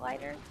Shark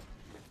glider,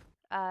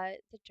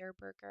 the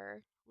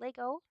Durburger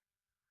Lego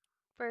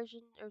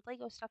version or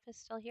Lego stuff is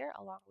still here,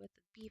 along with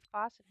the Beef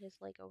Boss and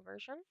his Lego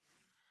version.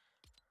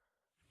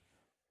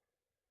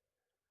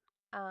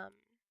 Um,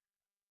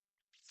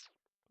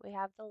 we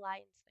have the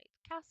Lion's Night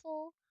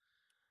Castle,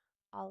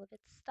 all of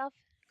its stuff.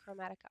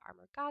 Chromatica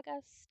Armor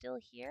Gaga still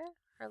here,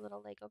 her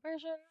little Lego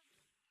version.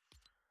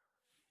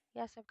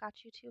 Yes, I've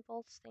got you 2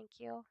 volts, thank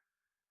you.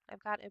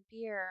 I've got a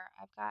beer,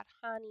 I've got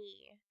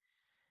honey,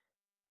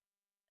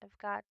 I've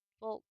got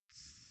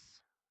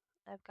volts,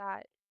 I've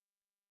got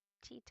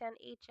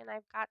T10H, and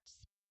I've got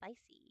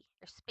spicy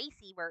or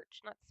spacey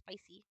birch, not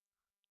spicy.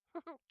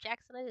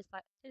 Jackson, I just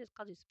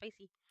called you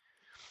spicy.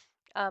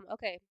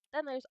 Okay.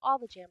 Then there's all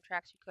the jam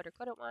tracks you could or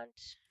couldn't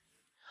want.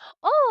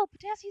 Oh,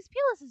 Potassius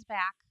Pilus is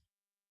back.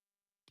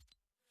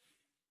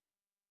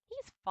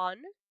 He's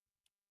fun.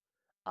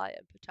 I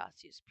am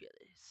Potassius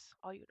Pilus.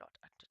 Are you not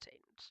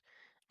entertained?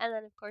 And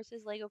then, of course,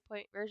 his Lego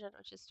Point version,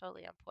 which is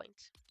totally on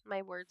point.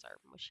 My words are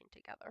mushing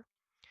together.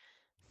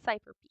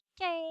 Cypher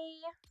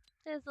PK,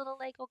 his little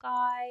Lego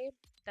guy.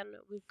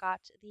 Then we've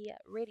got the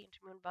Radiant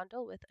Moon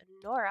bundle with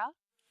Nora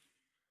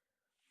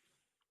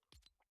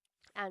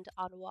and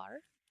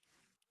Anwar.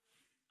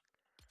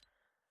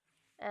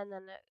 And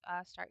then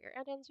start your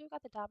engines. We've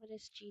got the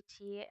Dominus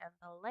GT and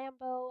the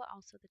Lambo,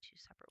 also the 2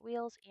 separate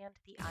wheels, and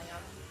the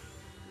Ion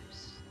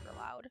Boost. Super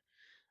loud.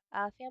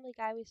 Family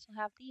Guy, we still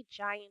have the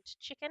Giant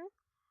Chicken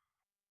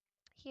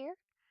here.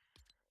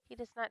 He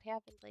does not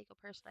have a Lego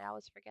person. I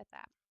always forget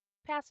that.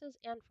 Passes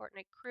and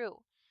Fortnite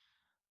Crew.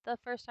 The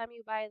first time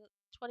you buy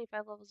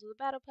 25 levels of the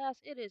Battle Pass,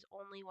 it is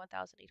only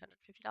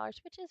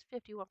 $1,850, which is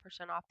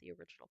 51% off the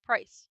original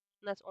price.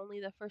 And that's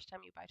only the first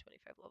time you buy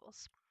 25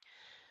 levels.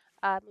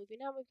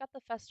 Moving on, we've got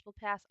the Festival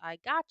Pass. I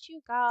got you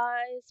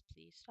guys.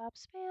 Please stop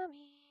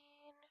spamming.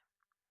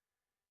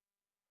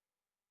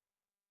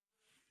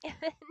 No,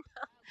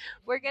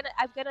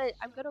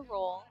 I'm gonna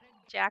roll.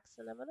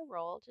 Jackson, I'm gonna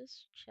roll.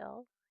 Just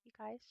chill. You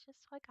guys,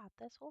 just I got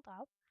this. Hold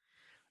up.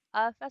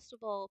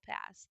 Festival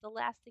Pass. The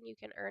last thing you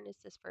can earn is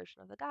this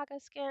version of the Gaga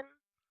skin.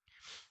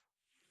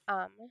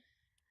 Um,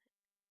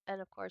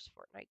 and of course,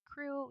 Fortnite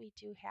Crew. We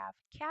do have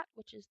Cat,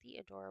 which is the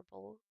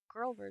adorable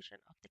girl version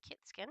of the Kit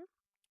skin.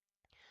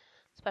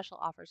 Special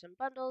offers and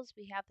bundles.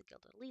 We have the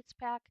Gilded Elites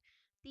pack,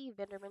 the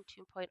Vinderman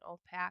 2.0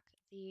 pack,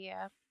 the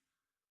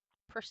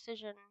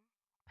precision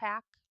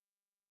pack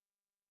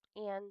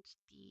and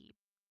the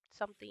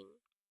something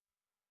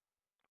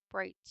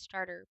bright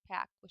starter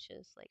pack, which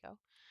is Lego.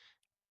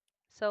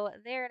 So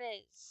there it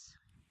is.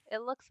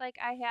 It looks like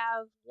I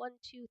have 1,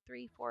 2,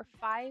 3, 4,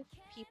 5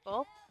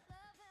 people.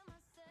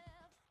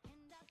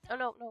 Oh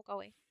no, no, go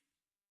away.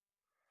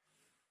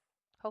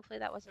 Hopefully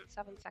that wasn't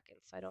 7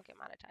 seconds so I don't get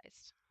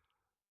monetized.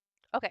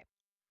 Okay.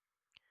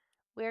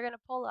 We're going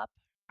to pull up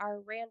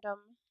our random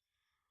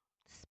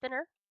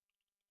spinner.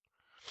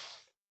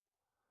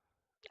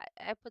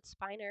 I put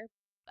spinner.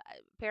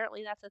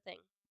 Apparently that's a thing.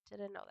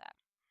 Didn't know that.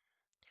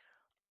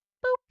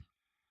 Boop.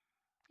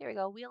 Here we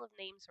go. Wheel of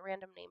names,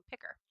 random name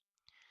picker.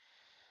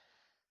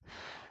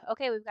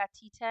 Okay, we've got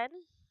T10.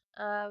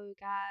 We've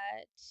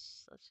got,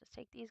 let's just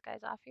take these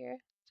guys off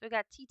here. So we've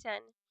got T10.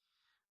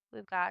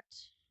 We've got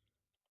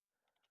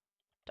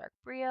Dark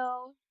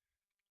Brio.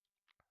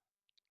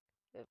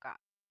 We've got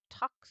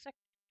Toxic.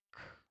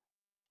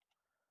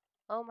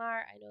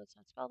 Omar, I know it's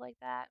not spelled like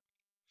that.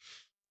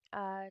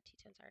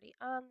 T10's already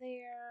on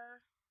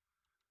there.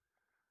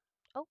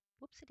 Oh,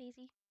 whoopsie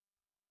daisy.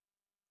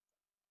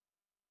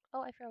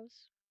 Oh, I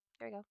froze.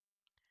 There we go.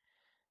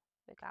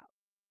 We've got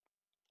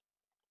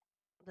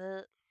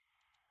the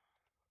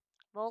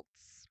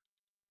volts.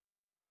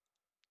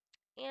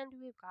 And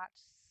we've got,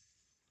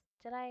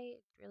 did I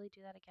really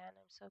do that again?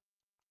 I'm so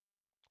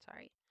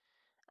sorry.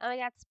 Oh, I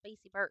got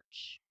Spicy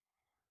Birch.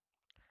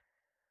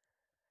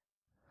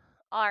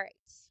 All right.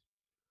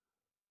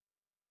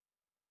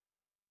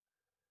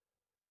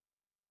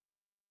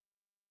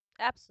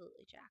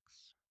 Absolutely,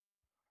 Jax.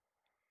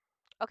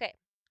 Okay,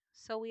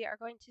 so we are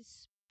going to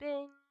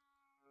spin.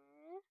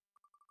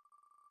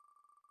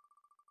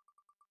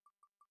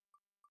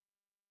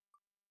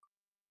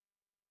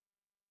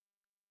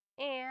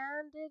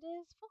 And it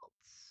is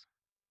volts.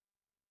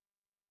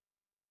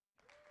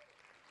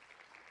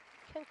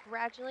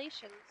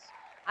 Congratulations.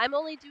 I'm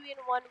only doing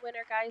one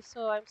winner, guys,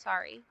 so I'm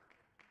sorry.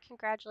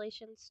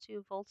 Congratulations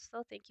to Volts,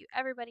 though. Thank you,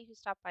 everybody who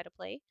stopped by to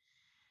play.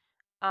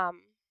 And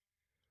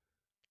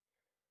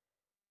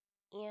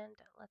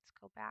let's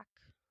go back.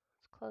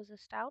 Let's close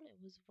this down. It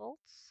was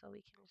Volts, so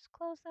we can just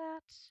close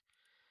that.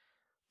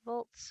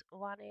 Volts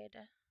wanted...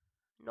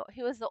 No,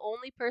 he was the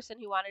only person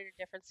who wanted a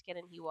different skin,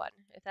 and he won.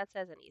 If that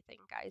says anything,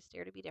 guys,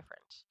 dare to be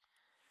different.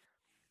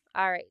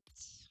 All right.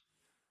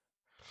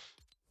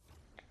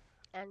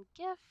 And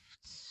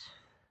gifts.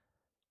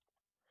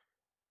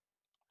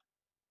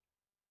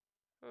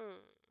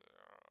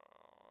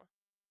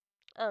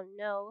 Oh,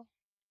 no.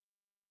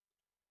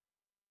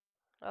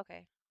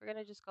 Okay, we're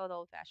going to just go the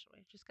old-fashioned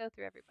way. Just go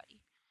through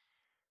everybody.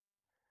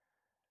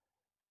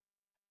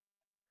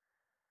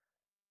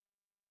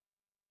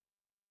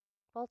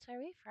 Volts, are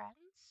we friends?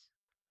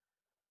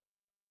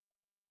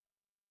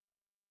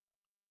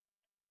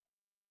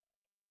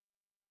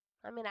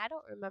 I mean, I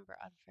don't remember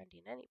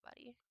unfriending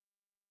anybody.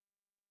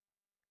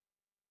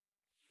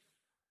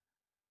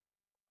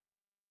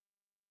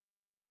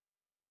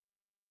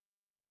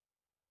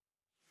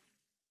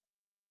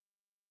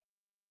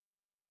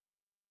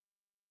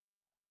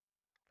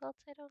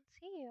 Volts, I don't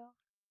see you.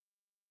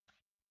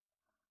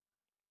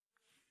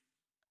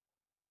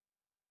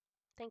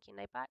 Thank you,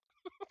 Nightbot.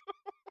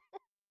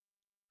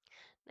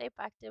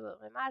 Nightbot did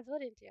what my mods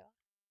wouldn't do.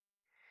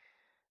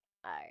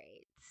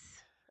 Alright.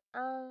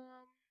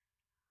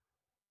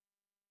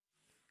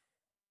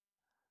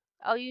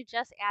 Oh, you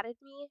just added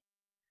me?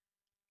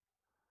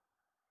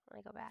 Let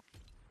me go back.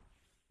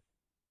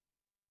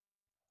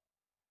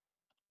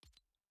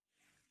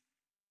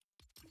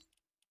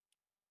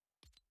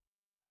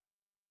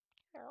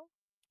 Oh.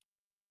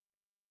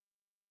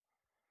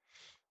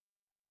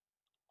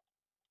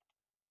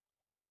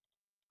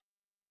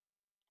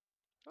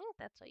 Oh,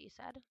 that's what you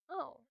said.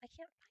 Oh, I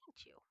can't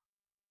find you.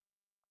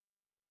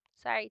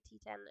 Sorry,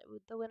 T10.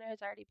 The winner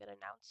has already been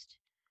announced.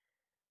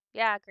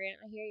 Yeah, Grant,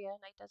 I hear you.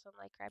 Night doesn't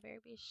like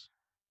Cryberry Beach.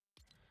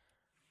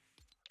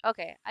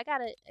 Okay, we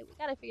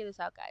gotta figure this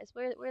out, guys.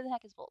 Where the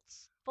heck is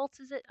Volts? Volts,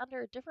 is it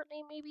under a different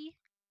name, maybe?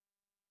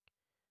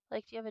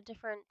 Like, do you have a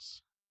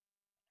different...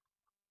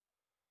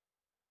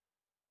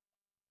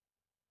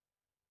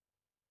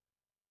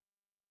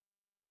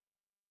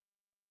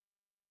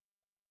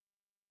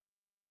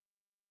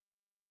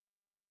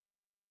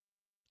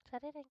 I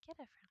didn't get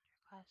a friend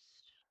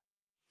request.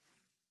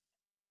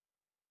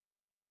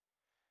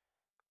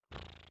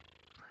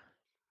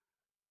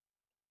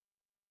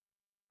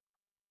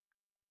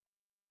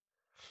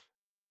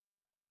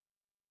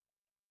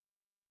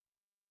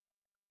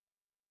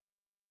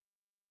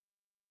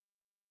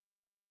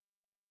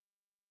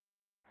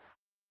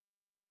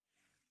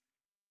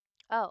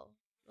 Oh,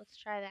 let's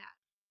try that.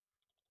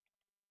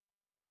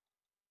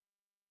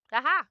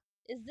 Aha!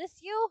 Is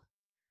this you?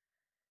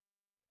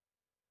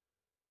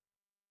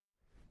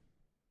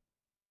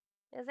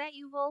 Is that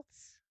you,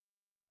 Volts?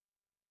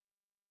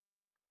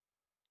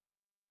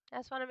 I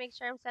just want to make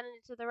sure I'm sending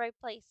it to the right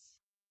place.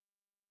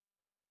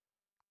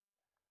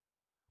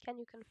 Can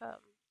you confirm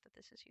that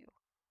this is you?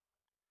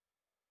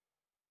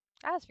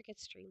 I always forget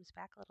streams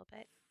back a little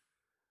bit.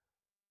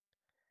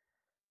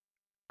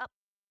 Up.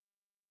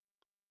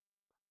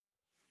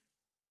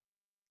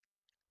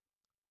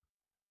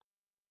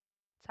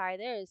 Sorry,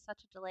 there is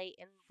such a delay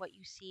in what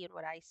you see and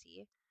what I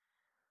see.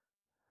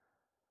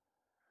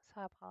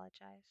 So I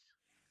apologize.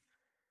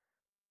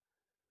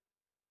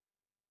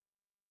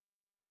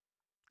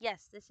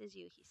 Yes, this is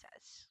you, he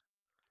says.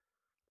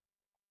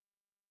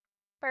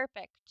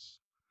 Perfect.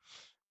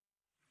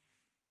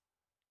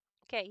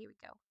 Okay, here we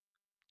go.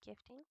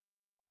 Gifting.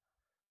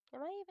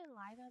 Am I even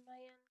live on my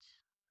end?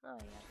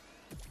 Oh,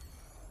 yeah.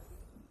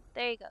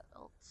 There you go,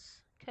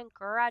 adults.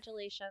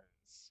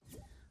 Congratulations.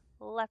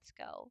 Let's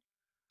go.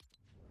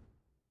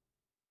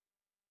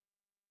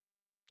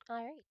 All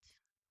right.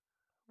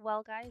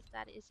 Well, guys,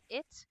 that is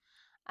it.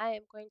 I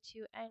am going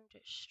to end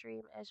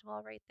stream as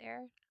well right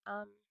there.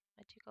 I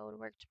do go to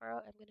work tomorrow.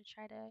 I'm going to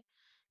try to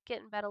get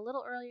in bed a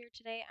little earlier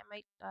today. I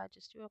might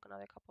just do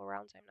another couple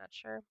rounds. I'm not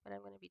sure, but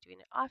I'm going to be doing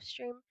it off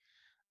stream.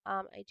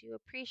 I do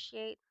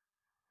appreciate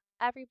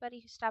everybody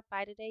who stopped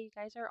by today. You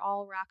guys are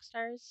all rock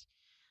stars.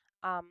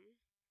 Um,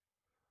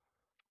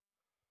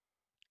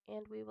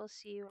 and we will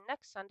see you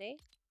next Sunday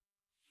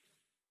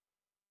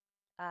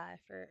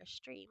for a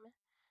stream.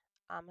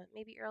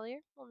 Maybe earlier.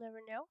 We'll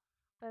never know,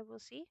 but we'll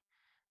see.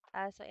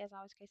 So as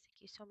always, guys, thank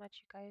you so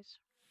much. You guys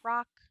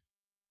rock.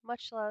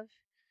 Much love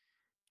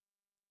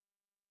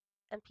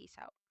and peace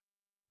out.